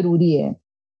भी जरूरी है.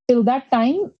 Till that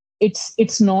time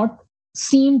it's not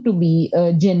seem to be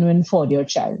genuine for your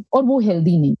child, और वो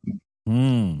हेल्दी नहीं है.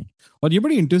 और ये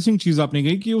बड़ी इंटरेस्टिंग चीज आपने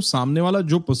कही कि वो सामने वाला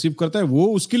जो परसीव करता है वो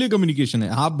उसके लिए कम्युनिकेशन है.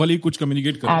 आप भले ही कुछ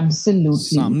कम्युनिकेट करो,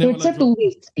 absolutely, it's a two way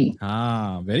street.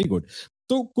 हाँ, वेरी गुड.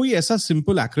 तो कोई ऐसा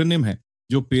सिंपल एक्रोनिम है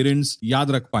जो पेरेंट्स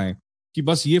याद रख पाए कि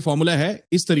बस ये फॉर्मूला है,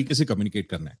 इस तरीके से कम्युनिकेट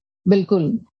करना है? बिल्कुल.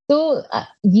 तो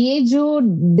ये जो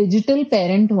डिजिटल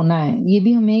पेरेंट होना है, ये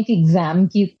भी हमें एक एग्जाम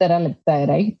की तरह लगता है,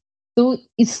 राइट? तो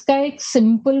इसका एक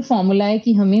सिंपल फॉर्मूला है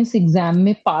कि हमें इस एग्जाम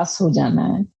में पास हो जाना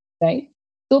है, राइट?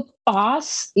 तो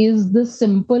पास इज द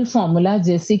सिंपल फॉर्मूला,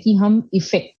 जैसे कि हम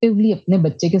इफेक्टिवली अपने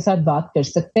बच्चे के साथ बात कर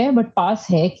सकते हैं. बट पास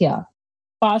है क्या?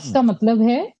 पास का मतलब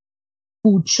है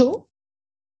पूछो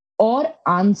और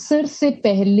आंसर से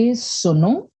पहले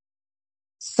सुनो,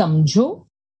 समझो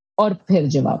और फिर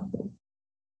जवाब दो.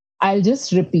 आई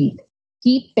जस्ट रिपीट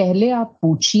कि पहले आप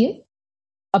पूछिए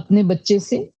अपने बच्चे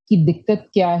से कि दिक्कत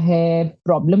क्या है,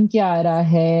 प्रॉब्लम क्या आ रहा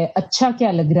है, अच्छा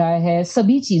क्या लग रहा है,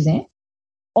 सभी चीजें.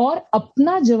 और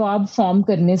अपना जवाब फॉर्म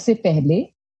करने से पहले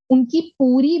उनकी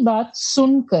पूरी बात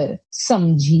सुनकर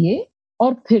समझिए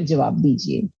और फिर जवाब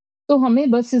दीजिए. तो हमें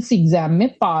बस इस एग्जाम में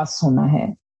पास होना है.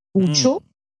 पूछो,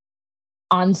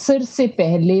 आंसर से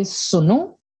पहले सुनो,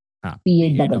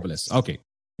 PASS. ओके.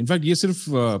 इनफैक्ट ये सिर्फ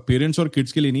पेरेंट्स और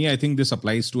किड्स के लिए नहीं है. I think this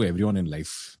applies to everyone in life.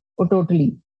 Oh,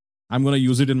 totally. I'm going to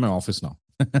use it in my office now.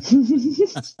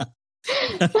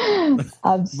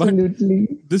 Absolutely.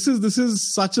 But this is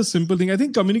such a simple thing. I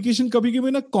think communication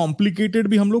कभी-कभी ना complicated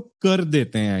भी हम लोग कर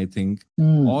देते हैं, I think.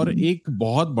 और एक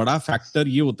बहुत बड़ा फैक्टर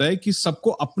ये होता है कि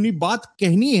सबको अपनी बात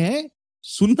कहनी है,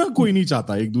 सुनना कोई नहीं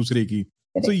चाहता एक दूसरे की.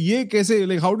 So ये कैसे,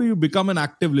 like how do you become an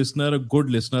active listener, a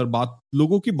good listener?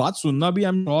 लोगों की बात सुनना भी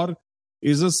I'm sure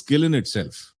is a skill in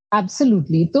itself.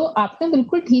 Absolutely. तो आपने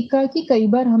बिल्कुल ठीक कहा कि कई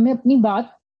बार हमें अपनी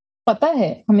बात पता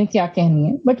है हमें क्या कहनी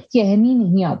है, बट कहनी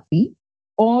नहीं आती,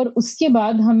 और उसके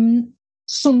बाद हम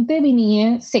सुनते भी नहीं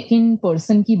है सेकंड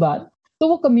पर्सन की बात, तो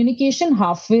वो कम्युनिकेशन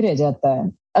हाफ वे रह जाता है.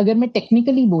 अगर मैं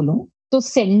टेक्निकली बोलूं तो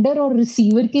सेंडर और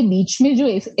रिसीवर के बीच में जो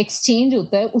एक्सचेंज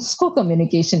होता है उसको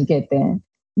कम्युनिकेशन कहते हैं.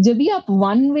 जब भी आप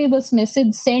वन वे बस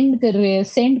मैसेज सेंड कर रहे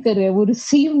हैं, वो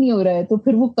रिसीव नहीं हो रहा है, तो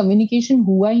फिर वो कम्युनिकेशन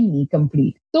हुआ ही नहीं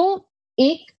कंप्लीट. तो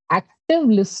एक एक्टिव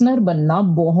लिसनर बनना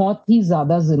बहुत ही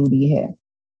ज्यादा जरूरी है.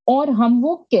 और हम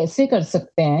वो कैसे कर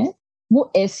सकते हैं?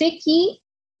 वो ऐसे कि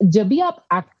जब भी आप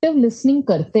एक्टिव लिसनिंग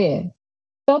करते हैं,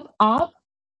 तब आप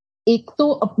एक तो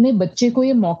अपने बच्चे को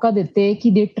ये मौका देते हैं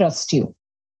कि दे ट्रस्ट यू,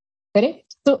 करेक्ट?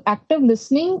 तो एक्टिव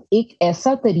लिसनिंग एक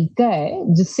ऐसा तरीका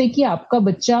है जिससे कि आपका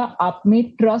बच्चा आप में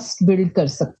ट्रस्ट बिल्ड कर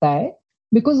सकता है,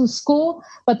 बिकॉज उसको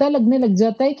पता लगने लग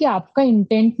जाता है कि आपका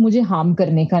इंटेंट मुझे हार्म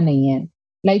करने का नहीं है.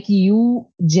 Like you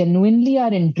genuinely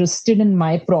are interested in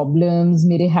my problems,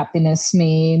 मेरे happiness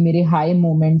में, मेरे high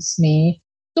moments में.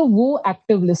 तो वो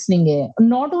active listening है.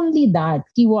 Not only that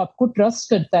कि वो आपको trust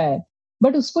करता है,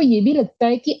 बट उसको ये भी लगता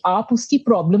है कि आप उसकी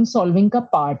प्रॉब्लम सॉल्विंग का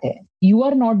पार्ट है, you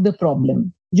are not the problem,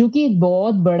 जो कि एक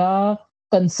बहुत बड़ा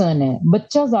कंसर्न है।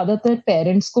 बच्चा ज्यादातर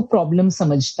पेरेंट्स को प्रॉब्लम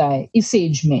समझता है इस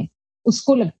एज में,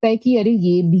 उसको लगता है कि अरे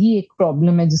ये भी एक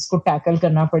प्रॉब्लम है जिसको टैकल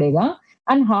करना पड़ेगा,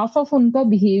 एंड हाफ ऑफ उनका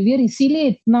बिहेवियर इसीलिए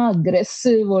इतना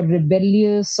अग्रेसिव और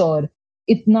रिबेलियस और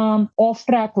इतना ऑफ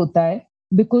ट्रैक होता है,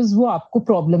 बिकॉज वो आपको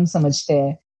प्रॉब्लम समझते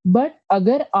हैं। बट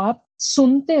अगर आप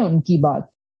सुनते हैं उनकी बात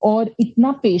और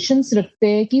इतना पेशेंस रखते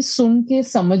हैं कि सुन के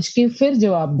समझ के फिर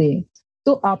जवाब दे,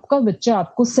 तो आपका बच्चा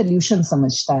आपको सोल्यूशन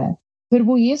समझता है। फिर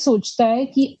वो ये सोचता है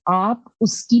कि आप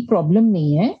उसकी प्रॉब्लम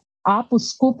नहीं है, आप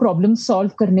उसको प्रॉब्लम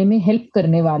सॉल्व करने में हेल्प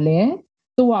करने वाले हैं,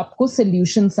 तो वो आपको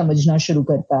सोल्यूशन समझना शुरू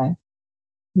करता है।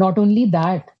 नॉट ओनली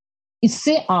दैट,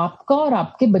 इससे आपका और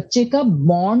आपके बच्चे का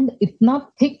बॉन्ड इतना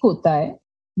थिक होता है,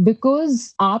 बिकॉज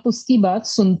आप उसकी बात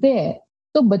सुनते हैं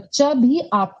तो बच्चा भी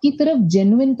आपकी तरफ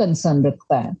जेन्युइन कंसर्न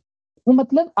रखता है। वो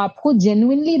मतलब आपको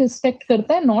जेन्युइनली रिस्पेक्ट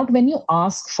करता है, not when you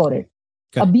ask for it.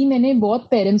 अभी मैंने बहुत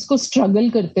पेरेंट्स को स्ट्रगल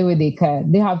करते हुए देखा है,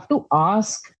 they have to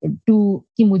ask to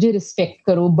कि मुझे रिस्पेक्ट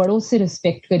करो, बड़ों से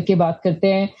रिस्पेक्ट करके बात करते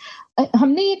हैं।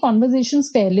 हमने ये कॉन्वर्जेशंस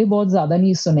पहले बहुत ज्यादा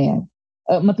नहीं सुने हैं,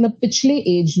 मतलब पिछले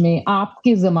एज में,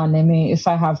 आपके जमाने में, if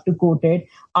I have to quote it,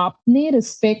 आपने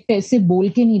रिस्पेक्ट ऐसे बोल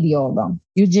के नहीं दिया होगा,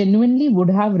 you genuinely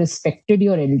would have respected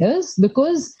your elders,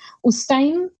 because उस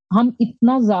टाइम हम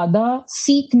इतना ज्यादा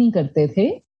सीख नहीं करते थे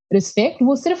रिस्पेक्ट,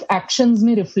 वो सिर्फ एक्शंस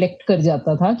में रिफ्लेक्ट कर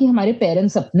जाता था कि हमारे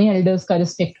पेरेंट्स अपने एल्डर्स का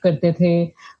रिस्पेक्ट करते थे,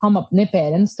 हम अपने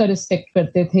पेरेंट्स का रिस्पेक्ट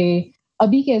करते थे।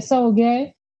 अभी कैसा हो गया है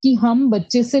कि हम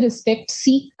बच्चे से रिस्पेक्ट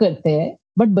सीख करते हैं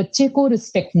बट बच्चे को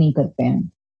रिस्पेक्ट नहीं करते हैं,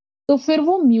 तो फिर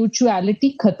वो म्यूचुअलिटी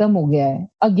खत्म हो गया है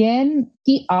अगेन,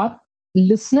 कि आप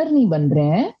लिसनर नहीं बन रहे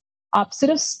हैं, आप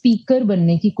सिर्फ स्पीकर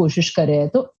बनने की कोशिश कर रहे हैं।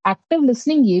 तो एक्टिव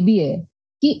लिसनिंग ये भी है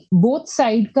कि बोथ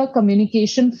साइड का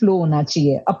कम्युनिकेशन फ्लो होना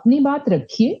चाहिए, अपनी बात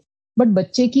रखिए बट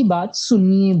बच्चे की बात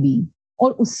सुनिए भी,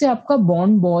 और उससे आपका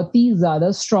बॉन्ड बहुत ही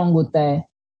ज्यादा स्ट्रांग होता है।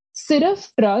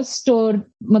 सिर्फ ट्रस्ट और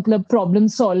मतलब प्रॉब्लम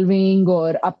सॉल्विंग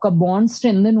और आपका बॉन्ड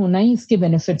स्ट्रेंथन होना ही इसके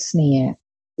बेनिफिट्स नहीं है।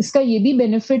 इसका ये भी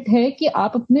बेनिफिट है कि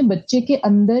आप अपने बच्चे के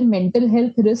अंदर मेंटल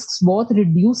हेल्थ रिस्क बहुत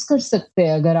रिड्यूस कर सकते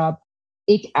हैं अगर आप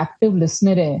एक एक्टिव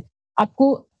लिसनर है।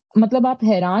 आपको मतलब आप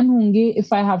हैरान होंगे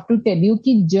if I have to tell you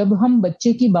कि जब हम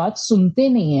बच्चे की बात सुनते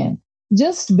नहीं है,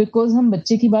 जस्ट बिकॉज हम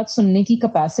बच्चे की बात सुनने की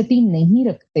कैपेसिटी नहीं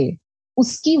रखते,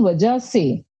 उसकी वजह से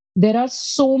there are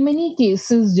so many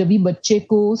cases जब भी बच्चे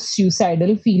को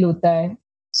सुसाइडल फील होता है,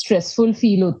 स्ट्रेसफुल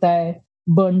फील होता है,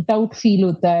 बर्नट आउट फील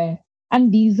होता है,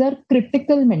 and these are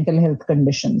critical mental health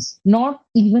conditions, not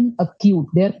even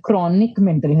acute, they are chronic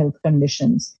mental health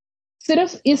conditions,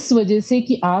 सिर्फ इस वजह से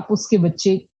कि आप उसके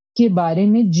बच्चे के बारे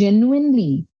में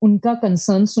जेन्युइनली उनका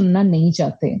कंसर्न सुनना नहीं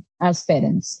चाहते एज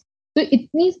पेरेंट्स। तो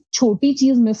इतनी छोटी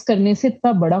चीज मिस करने से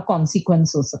इतना बड़ा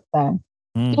कॉन्सिक्वेंस हो सकता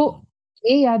है। तो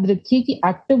ये याद रखिए कि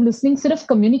एक्टिव लिसनिंग सिर्फ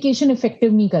कम्युनिकेशन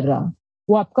इफेक्टिव नहीं कर रहा,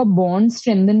 वो आपका बॉन्ड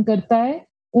स्ट्रेंथन करता है,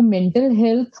 वो मेंटल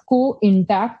हेल्थ को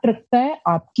इंटैक्ट रखता है,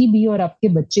 आपकी भी और आपके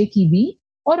बच्चे की भी,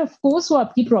 और ऑफ कोर्स वो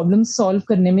आपकी प्रॉब्लम सॉल्व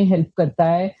करने में हेल्प करता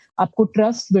है, आपको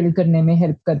ट्रस्ट बिल्ड करने में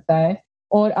हेल्प करता है,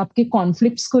 और आपके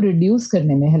कॉन्फ्लिक्ट्स को रिड्यूस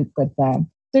करने में हेल्प करता है।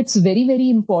 तो इट्स वेरी वेरी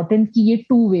इंपॉर्टेंट कि ये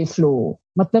टू वे फ्लो,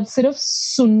 मतलब सिर्फ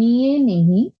सुनिए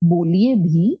नहीं, बोलिए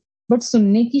भी, बट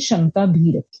सुनने की क्षमता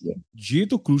भी रखिए। ये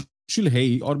तो क्रूशियल है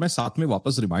ही, और मैं साथ में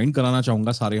वापस रिमाइंड कराना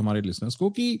चाहूंगा सारे हमारे लिसनर्स को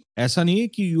कि ऐसा नहीं है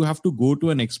कि you have to go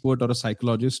to an expert और a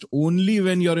psychologist only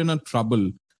when you are in a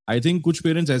trouble. I think कुछ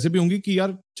पेरेंट्स ऐसे भी होंगे कि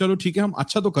यार चलो ठीक है, हम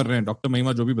अच्छा तो कर रहे हैं, डॉक्टर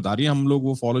महिमा जो भी बता रही है हम लोग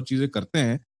वो फॉलो चीजें करते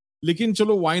हैं, लेकिन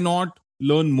चलो why not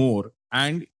learn more,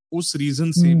 and उस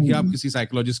रीजन से भी आप किसी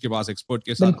साइकोलॉजिस्ट के पास, एक्सपर्ट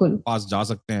के साथ पास जा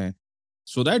सकते हैं,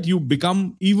 so that you become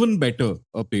even better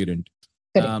a parent.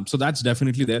 So that's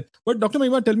definitely there. But Dr.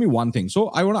 Mahima, tell me one thing. So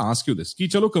I want to ask you this कि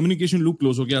चलो communication loop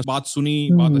close हो गया, बात सुनी,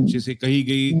 बात अच्छे से कही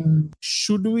गई,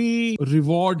 should we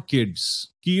reward kids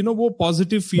कि वो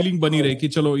positive feeling बनी रहे कि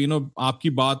चलो आपकी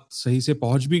बात सही से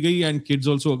पहुंच भी गई and kids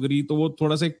also agree, तो वो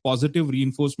थोड़ा सा एक positive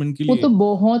reinforcement के लिए, वो तो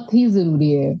बहुत ही जरूरी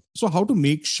है। So how to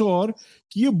make sure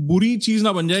कि ये बुरी चीज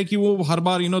ना बन जाए कि वो हर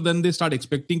बार then they start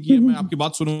expecting कि मैं आपकी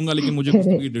बात सुनूंगा लेकिन मुझे कुछ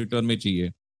भी रिटर्न में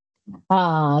चाहिए।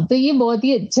 हाँ, तो ये बहुत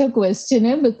ही अच्छा क्वेश्चन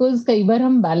है, बिकॉज कई बार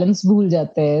हम बैलेंस भूल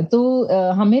जाते हैं।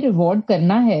 तो हमें रिवॉर्ड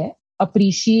करना है,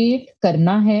 अप्रिशिएट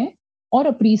करना है, और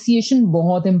अप्रिसिएशन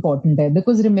बहुत इंपॉर्टेंट है,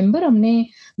 बिकॉज रिमेम्बर हमने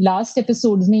लास्ट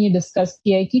एपिसोड्स में ये डिस्कस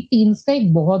किया है कि टीन्स का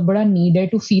एक बहुत बड़ा नीड है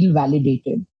टू फील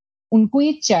वैलिडेटेड। उनको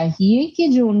ये चाहिए कि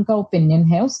जो उनका ओपिनियन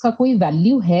है उसका कोई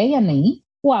वैल्यू है या नहीं,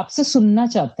 वो आपसे सुनना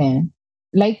चाहते हैं,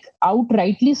 लाइक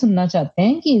आउटराइटली सुनना चाहते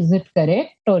हैं कि इज इट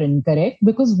करेक्ट और इनकरेक्ट,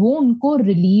 बिकॉज वो उनको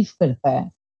रिलीव करता है।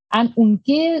 एंड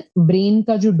उनके ब्रेन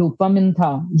का जो डोपामिन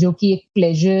था, जो कि एक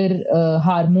प्लेजर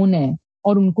हार्मोन है,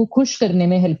 और उनको खुश करने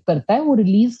में हेल्प करता है, वो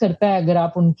रिलीज करता है अगर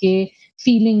आप उनके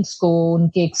फीलिंग्स को,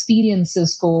 उनके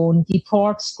एक्सपीरियंसेस को, उनकी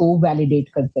थॉट्स को वैलिडेट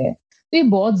करते हैं। तो ये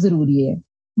बहुत जरूरी है।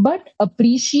 बट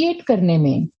अप्रिशिएट करने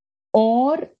में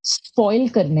और स्पॉइल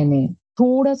करने में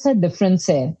थोड़ा सा डिफरेंस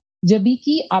है। जब भी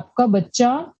कि आपका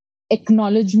बच्चा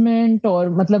एक्नॉलेजमेंट और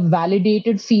मतलब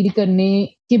वैलिडेटेड फील करने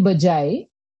के बजाय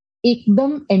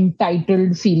एकदम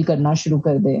एंटाइटल्ड फील करना शुरू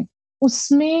कर दे,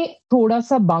 उसमें थोड़ा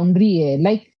सा बाउंड्री है।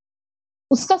 लाइक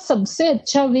उसका सबसे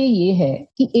अच्छा वे ये है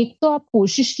कि एक तो आप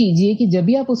कोशिश कीजिए कि जब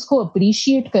भी आप उसको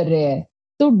अप्रिशिएट कर रहे हैं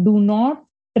तो do not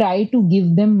try to give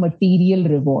them material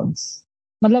rewards.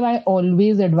 मतलब I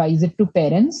always advise it to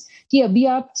parents कि अभी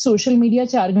आप सोशल मीडिया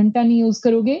 4 घंटा नहीं यूज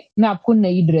करोगे, मैं आपको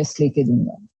नई ड्रेस लेके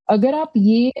दूंगा। अगर आप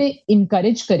ये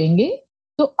इनकरेज करेंगे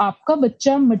तो आपका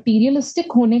बच्चा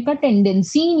मटीरियलिस्टिक होने का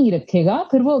टेंडेंसी ही नहीं रखेगा,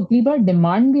 फिर वो अगली बार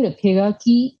डिमांड भी रखेगा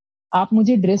कि आप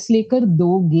मुझे ड्रेस लेकर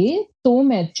दोगे तो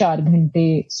मैं 4 घंटे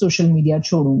सोशल मीडिया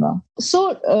छोड़ूंगा। सो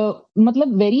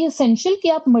मतलब वेरी एसेंशियल कि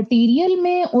आप मटेरियल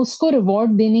में उसको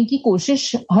रिवॉर्ड देने की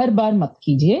कोशिश हर बार मत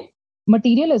कीजिए।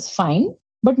 Material is fine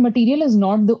but material is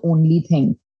not the only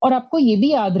thing. और आपको ये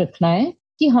भी याद रखना है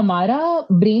कि हमारा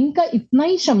ब्रेन का इतना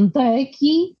ही क्षमता है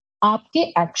कि आपके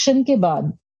एक्शन के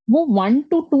बाद वो 1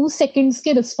 to 2 सेकेंड्स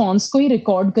के रिस्पॉन्स को ही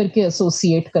रिकॉर्ड करके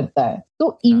एसोसिएट करता है।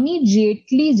 तो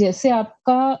इमीडिएटली जैसे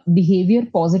आपका बिहेवियर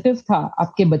पॉजिटिव था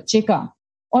आपके बच्चे का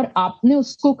और आपने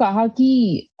उसको कहा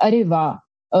कि अरे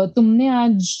वाह तुमने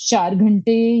आज 4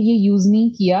 घंटे ये यूज नहीं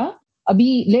किया,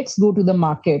 अभी let's go to the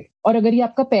market, और अगर ये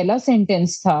आपका पहला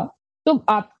सेंटेंस था तो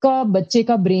आपका बच्चे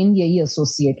का ब्रेन यही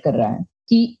एसोसिएट कर रहा है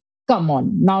कि come on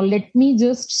now let me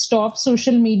just stop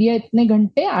social media इतने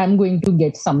घंटे, I am going to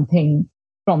get something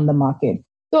from the market.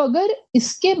 तो अगर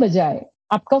इसके बजाय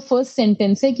आपका फर्स्ट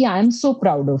सेंटेंस है कि I am so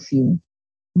proud of you,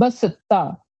 बस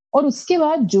इतना, और उसके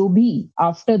बाद जो भी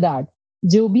आफ्टर दैट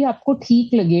जो भी आपको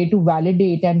ठीक लगे टू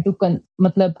वैलिडेट एंड टू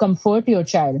मतलब कंफर्ट योर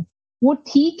चाइल्ड, वो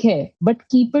ठीक है, बट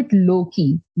कीप इट लो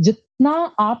की। जितना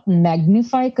आप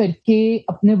मैग्नीफाई करके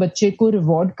अपने बच्चे को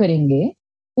रिवॉर्ड करेंगे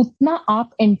उतना आप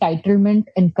एंटाइटलमेंट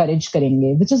एनकरेज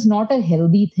करेंगे, which is not a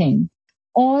healthy thing.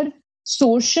 और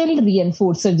सोशल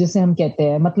रीएनफोर्सर जिसे हम कहते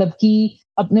हैं, मतलब कि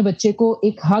अपने बच्चे को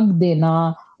एक हग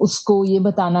देना, उसको ये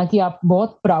बताना कि आप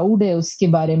बहुत प्राउड है उसके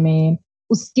बारे में,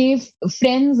 उसके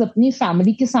फ्रेंड्स अपनी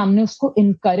फैमिली के सामने उसको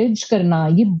इनकरेज करना,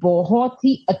 ये बहुत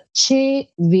ही अच्छे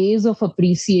वेज ऑफ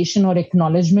अप्रिसिएशन और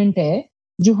एक्नॉलेजमेंट है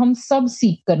जो हम सब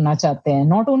सीख करना चाहते हैं,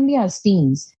 not only as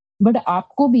teams but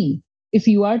आपको भी। If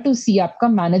you are to see, आपका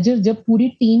मैनेजर जब पूरी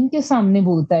टीम के सामने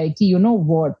बोलता है कि you know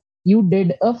what, you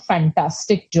did a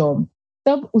fantastic job,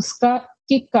 तब उसका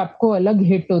किक आपको अलग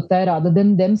हिट होता है rather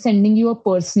than them sending you a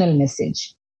personal message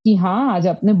कि हाँ आज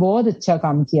आपने बहुत अच्छा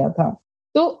काम किया था।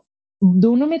 तो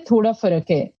दोनों में थोड़ा फर्क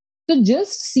है। तो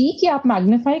जस्ट सी कि आप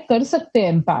मैग्नीफाई कर सकते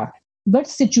हैं इम्पैक्ट, बट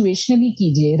सिचुएशनली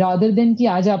कीजिए रादर देन कि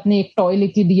आज आपने एक टॉय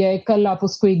लेके दिया है, कल आप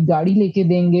उसको एक गाड़ी लेके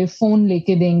देंगे, फोन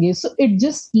लेके देंगे। So it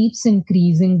just keeps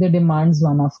increasing the demands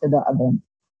one after the other.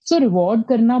 So reward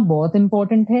करना बहुत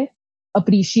इंपॉर्टेंट है,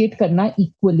 अप्रिशिएट करना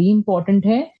इक्वली इंपॉर्टेंट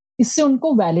है। इससे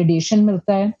उनको वैलिडेशन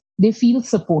मिलता है, दे फील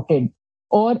सपोर्टेड,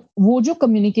 और वो जो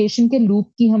कम्युनिकेशन के लूप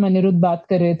की हम अनिरुद्ध बात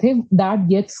कर रहे थे, दैट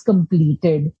गेट्स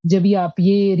कंप्लीटेड जब भी आप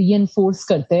ये रीएनफोर्स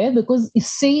करते हैं, बिकॉज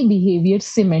इससे ही बिहेवियर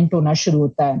सीमेंट होना शुरू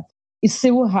होता है, इससे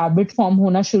वो हैबिट फॉर्म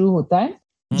होना शुरू होता है,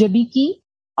 जब भी कि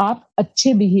आप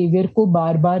अच्छे बिहेवियर को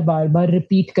बार बार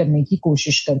रिपीट करने की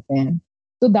कोशिश करते हैं।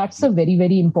 तो that's a very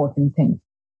very important thing.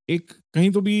 एक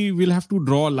कहीं तो भी will have to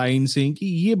draw line saying कि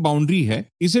ये बाउंड्री है,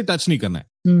 इसे टच नहीं करना है।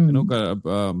 यू नो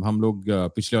हम लोग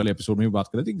पिछले वाले एपिसोड में भी बात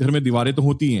कर रहे थे, घर में दीवारें तो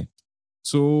होती हैं,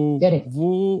 सो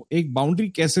वो एक बाउंड्री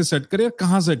कैसे सेट करे और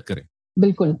कहाँ सेट करे?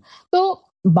 बिल्कुल, तो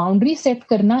बाउंड्री सेट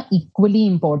करना इक्वली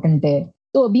इंपॉर्टेंट है।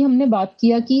 तो अभी हमने बात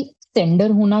किया कि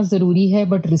सेंडर होना जरूरी है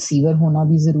बट रिसीवर होना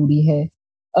भी जरूरी है।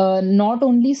 नॉट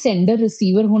ओनली सेंडर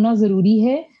रिसीवर होना जरूरी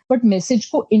है बट मैसेज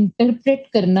को इंटरप्रेट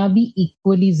करना भी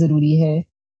इक्वली जरूरी है।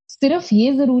 सिर्फ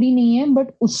ये जरूरी नहीं है बट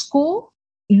उसको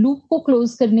लूप को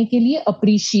क्लोज करने के लिए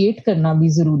अप्रिशिएट करना भी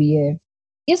जरूरी है।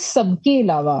 इस सब के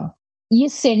अलावा ये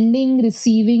सेंडिंग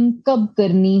रिसीविंग कब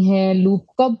करनी है, लूप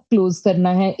कब क्लोज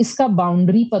करना है, इसका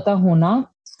बाउंड्री पता होना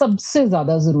सबसे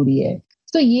ज्यादा जरूरी है।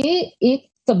 तो ये एक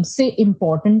सबसे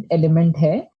इंपॉर्टेंट एलिमेंट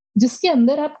है जिसके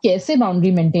अंदर आप कैसे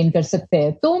बाउंड्री मेंटेन कर सकते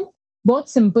हैं। तो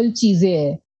बहुत सिंपल चीजें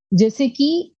हैं, जैसे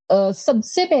कि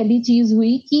सबसे पहली चीज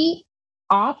हुई कि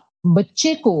आप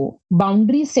बच्चे को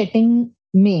बाउंड्री सेटिंग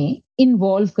में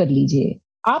इन्वॉल्व कर लीजिए।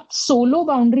 आप सोलो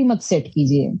बाउंड्री मत सेट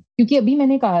कीजिए, क्योंकि अभी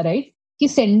मैंने कहा राइट कि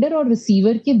सेंडर और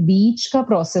रिसीवर के बीच का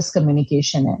प्रोसेस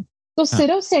कम्युनिकेशन है। तो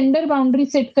सिर्फ सेंडर बाउंड्री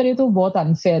सेट करे तो बहुत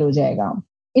अनफेयर हो जाएगा।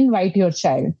 इनवाइट योर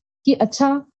चाइल्ड कि अच्छा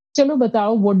चलो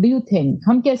बताओ व्हाट डू यू थिंक,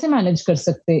 हम कैसे मैनेज कर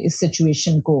सकते हैं इस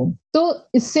सिचुएशन को। तो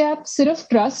इससे आप सिर्फ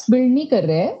ट्रस्ट बिल्ड नहीं कर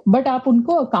रहे हैं, बट आप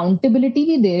उनको अकाउंटेबिलिटी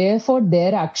भी दे रहे हैं फॉर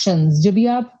देयर एक्शंस। जब भी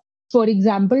आप फॉर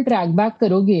एग्जाम्पल ट्रैक बैक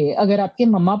करोगे, अगर आपके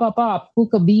मम्मा पापा आपको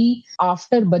कभी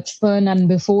आफ्टर बचपन एंड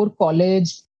बिफोर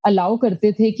कॉलेज अलाउ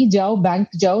करते थे कि जाओ बैंक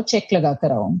जाओ चेक लगा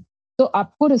कर आओ, तो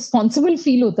आपको रिस्पॉन्सिबल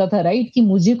फील होता था, राइट, कि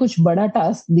मुझे कुछ बड़ा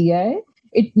टास्क दिया है,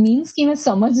 इट मीन्स कि मैं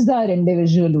समझदार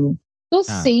इंडिविजुअल हूँ। तो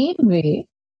सेम वे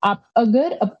आप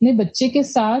अगर अपने बच्चे के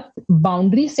साथ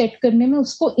बाउंड्री सेट करने में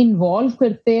उसको इन्वॉल्व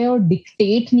करते हैं और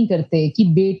डिक्टेट नहीं करते कि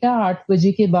बेटा 8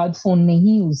 बजे के बाद फोन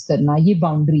नहीं यूज करना, ये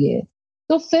बाउंड्री है,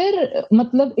 तो फिर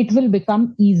मतलब it will become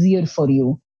easier for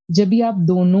you जब भी आप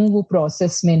दोनों वो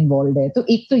प्रोसेस में इन्वॉल्व है। तो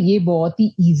एक तो ये बहुत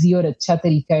ही ईजी और अच्छा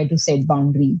तरीका है टू सेट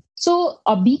बाउंड्री। सो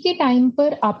अभी के टाइम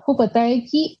पर आपको पता है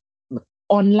कि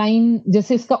ऑनलाइन,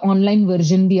 जैसे इसका ऑनलाइन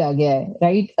वर्जन भी आ गया है,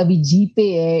 राइट, अभी जीपे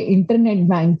है, इंटरनेट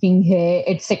बैंकिंग है,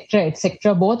 एटसेट्रा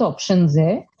एटसेट्रा, बहुत ऑप्शंस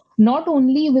है। Not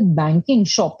only with banking,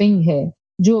 shopping है,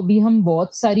 जो अभी हम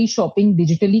बहुत सारी शॉपिंग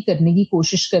डिजिटली करने की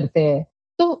कोशिश करते हैं।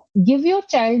 तो give your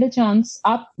child a chance,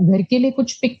 आप घर के लिए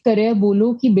कुछ पिक करें,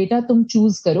 बोलो कि बेटा तुम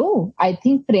चूज करो, आई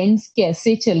थिंक ट्रेंड्स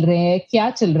कैसे चल रहे हैं, क्या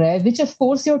चल रहा है, which of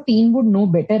course your teen would know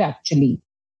better actually.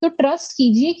 तो ट्रस्ट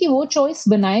कीजिए कि वो चॉइस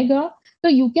बनाएगा, तो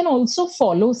you can also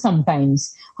follow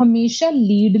sometimes. हमेशा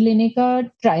लीड लेने का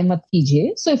ट्राई मत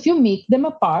कीजिए। So if you make them a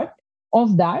part of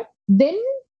that, then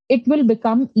it will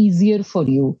become easier for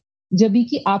you. जब भी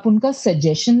कि आप उनका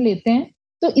सजेशन लेते हैं,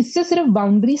 तो इससे सिर्फ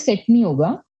बाउंड्री सेट नहीं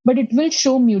होगा, but it will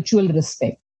show mutual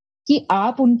respect कि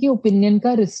आप उनके ओपिनियन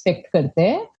का रिस्पेक्ट करते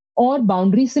हैं। और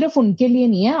बाउंड्री सिर्फ उनके लिए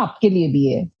नहीं है, आपके लिए भी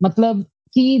है। मतलब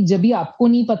कि जब भी आपको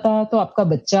नहीं पता तो आपका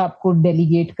बच्चा आपको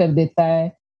डेलीगेट कर देता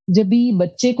है, जब भी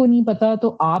बच्चे को नहीं पता तो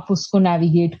आप उसको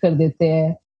नेविगेट कर देते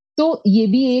हैं। तो ये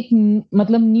भी एक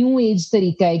मतलब न्यू एज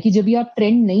तरीका है कि जब भी आप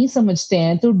ट्रेंड नहीं समझते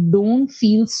हैं तो don't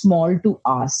feel small to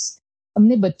ask.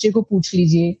 अपने बच्चे को पूछ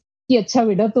लीजिए कि अच्छा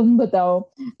बेटा तुम बताओ,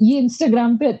 ये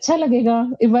इंस्टाग्राम पे अच्छा लगेगा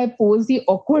इफ आई पोस्ट, ये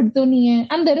ऑकवर्ड तो नहीं है,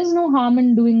 and there is no harm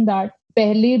in doing that.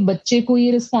 पहले बच्चे को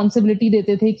ये रिस्पॉन्सिबिलिटी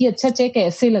देते थे कि अच्छा चेक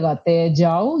ऐसे लगाते हैं,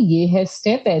 जाओ ये है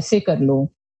स्टेप, ऐसे कर लो।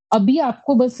 अभी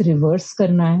आपको बस रिवर्स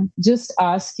करना है। जस्ट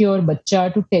आस्क योर बच्चा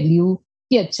टू टेल यू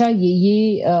कि अच्छा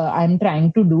ये I am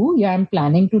trying to do या I am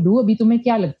planning to do, अभी तुम्हें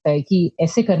क्या लगता है कि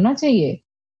ऐसे करना चाहिए।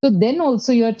 तो then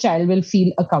also your child will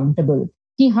feel accountable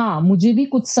कि हाँ मुझे भी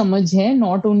कुछ समझ है,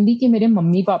 नॉट ओनली कि मेरे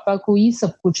मम्मी पापा को ही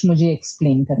सब कुछ मुझे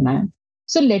एक्सप्लेन करना है।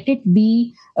 So let it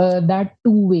be that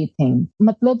two way thing.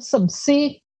 मतलब सबसे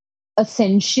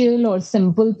असेंशियल और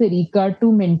सिंपल तरीका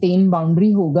टू मेंटेन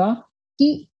बाउंड्री होगा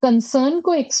कि कंसर्न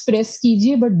को एक्सप्रेस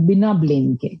कीजिए बट बिना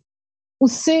ब्लेम के।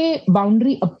 उससे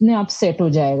बाउंड्री अपने आप सेट हो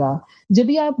जाएगा। जब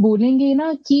भी आप बोलेंगे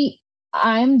ना कि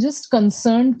आई एम जस्ट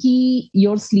कंसर्न कि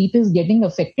your sleep is getting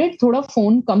affected, थोड़ा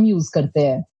फोन कम यूज करते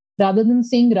हैं, रादर देन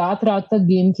सेइंग रात रात तक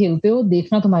गेम खेलते हो,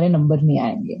 देखना तुम्हारे नंबर नहीं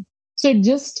आएंगे। सो it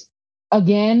just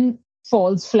again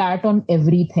false flat on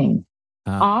everything.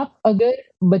 आप अगर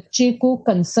बच्चे को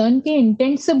कंसर्न के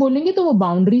इंटेंट से बोलेंगे तो वो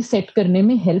बाउंड्री सेट करने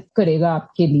में हेल्प करेगा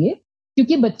आपके लिए,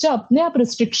 क्योंकि बच्चा अपने आप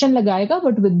रिस्ट्रिक्शन लगाएगा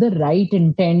but with the right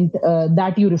intent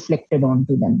that you reflected on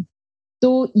to them.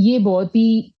 तो ये बहुत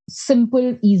ही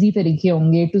सिंपल इजी तरीके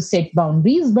होंगे to set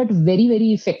boundaries, but very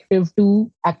very effective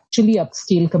to actually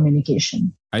upscale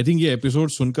communication. I think ये एपिसोड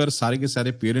सुनकर सारे के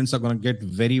सारे parents are gonna get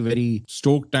very very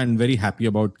स्टोक्ड and very happy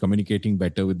about communicating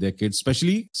better with their kids.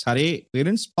 Specially सारे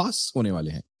parents पास होने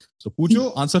वाले हैं, सो पूछो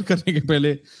आंसर करने के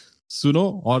पहले सुनो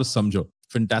और समझो।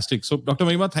 फैंटास्टिक। सो डॉक्टर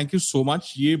महिमा, थैंक यू सो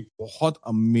मच। ये बहुत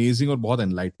अमेजिंग और बहुत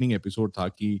एनलाइटनिंग एपिसोड था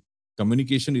कि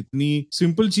कम्युनिकेशन इतनी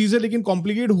सिंपल चीज है लेकिन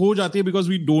कॉम्प्लिकेट हो जाती है because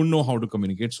we don't know how to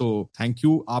communicate. So thank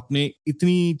you, आपने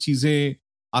इतनी चीजें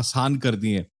आसान कर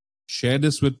दी हैं। Share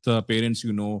this with parents,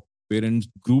 you know, parents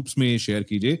groups में शेयर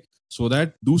कीजिए सो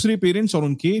दैट दूसरे पेरेंट्स और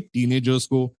उनके टीनेजर्स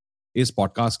को इस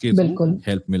पॉडकास्ट के थ्रू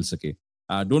हेल्प मिल सके।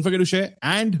 Don't forget to share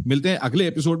and मिलते हैं अगले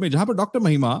एपिसोड में जहां पर डॉक्टर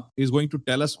महिमा is going to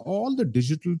tell us all the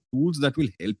digital tools that will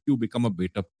help you become a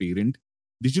better parent.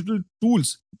 Digital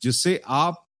tools जिससे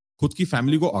आप खुद की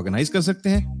फैमिली को ऑर्गेनाइज कर सकते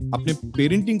हैं, अपने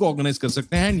पेरेंटिंग को ऑर्गेनाइज कर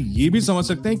सकते हैं एंड ये भी समझ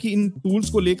सकते हैं कि इन टूल्स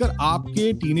को लेकर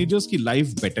आपके टीनेजर्स की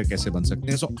लाइफ बेटर कैसे बन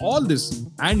सकते हैं। So all this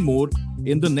and more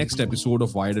in the next episode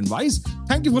of wired and wise.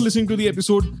 Thank you for listening to the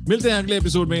episode. मिलते हैं अगले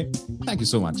एपिसोड में। Thank you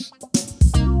so much.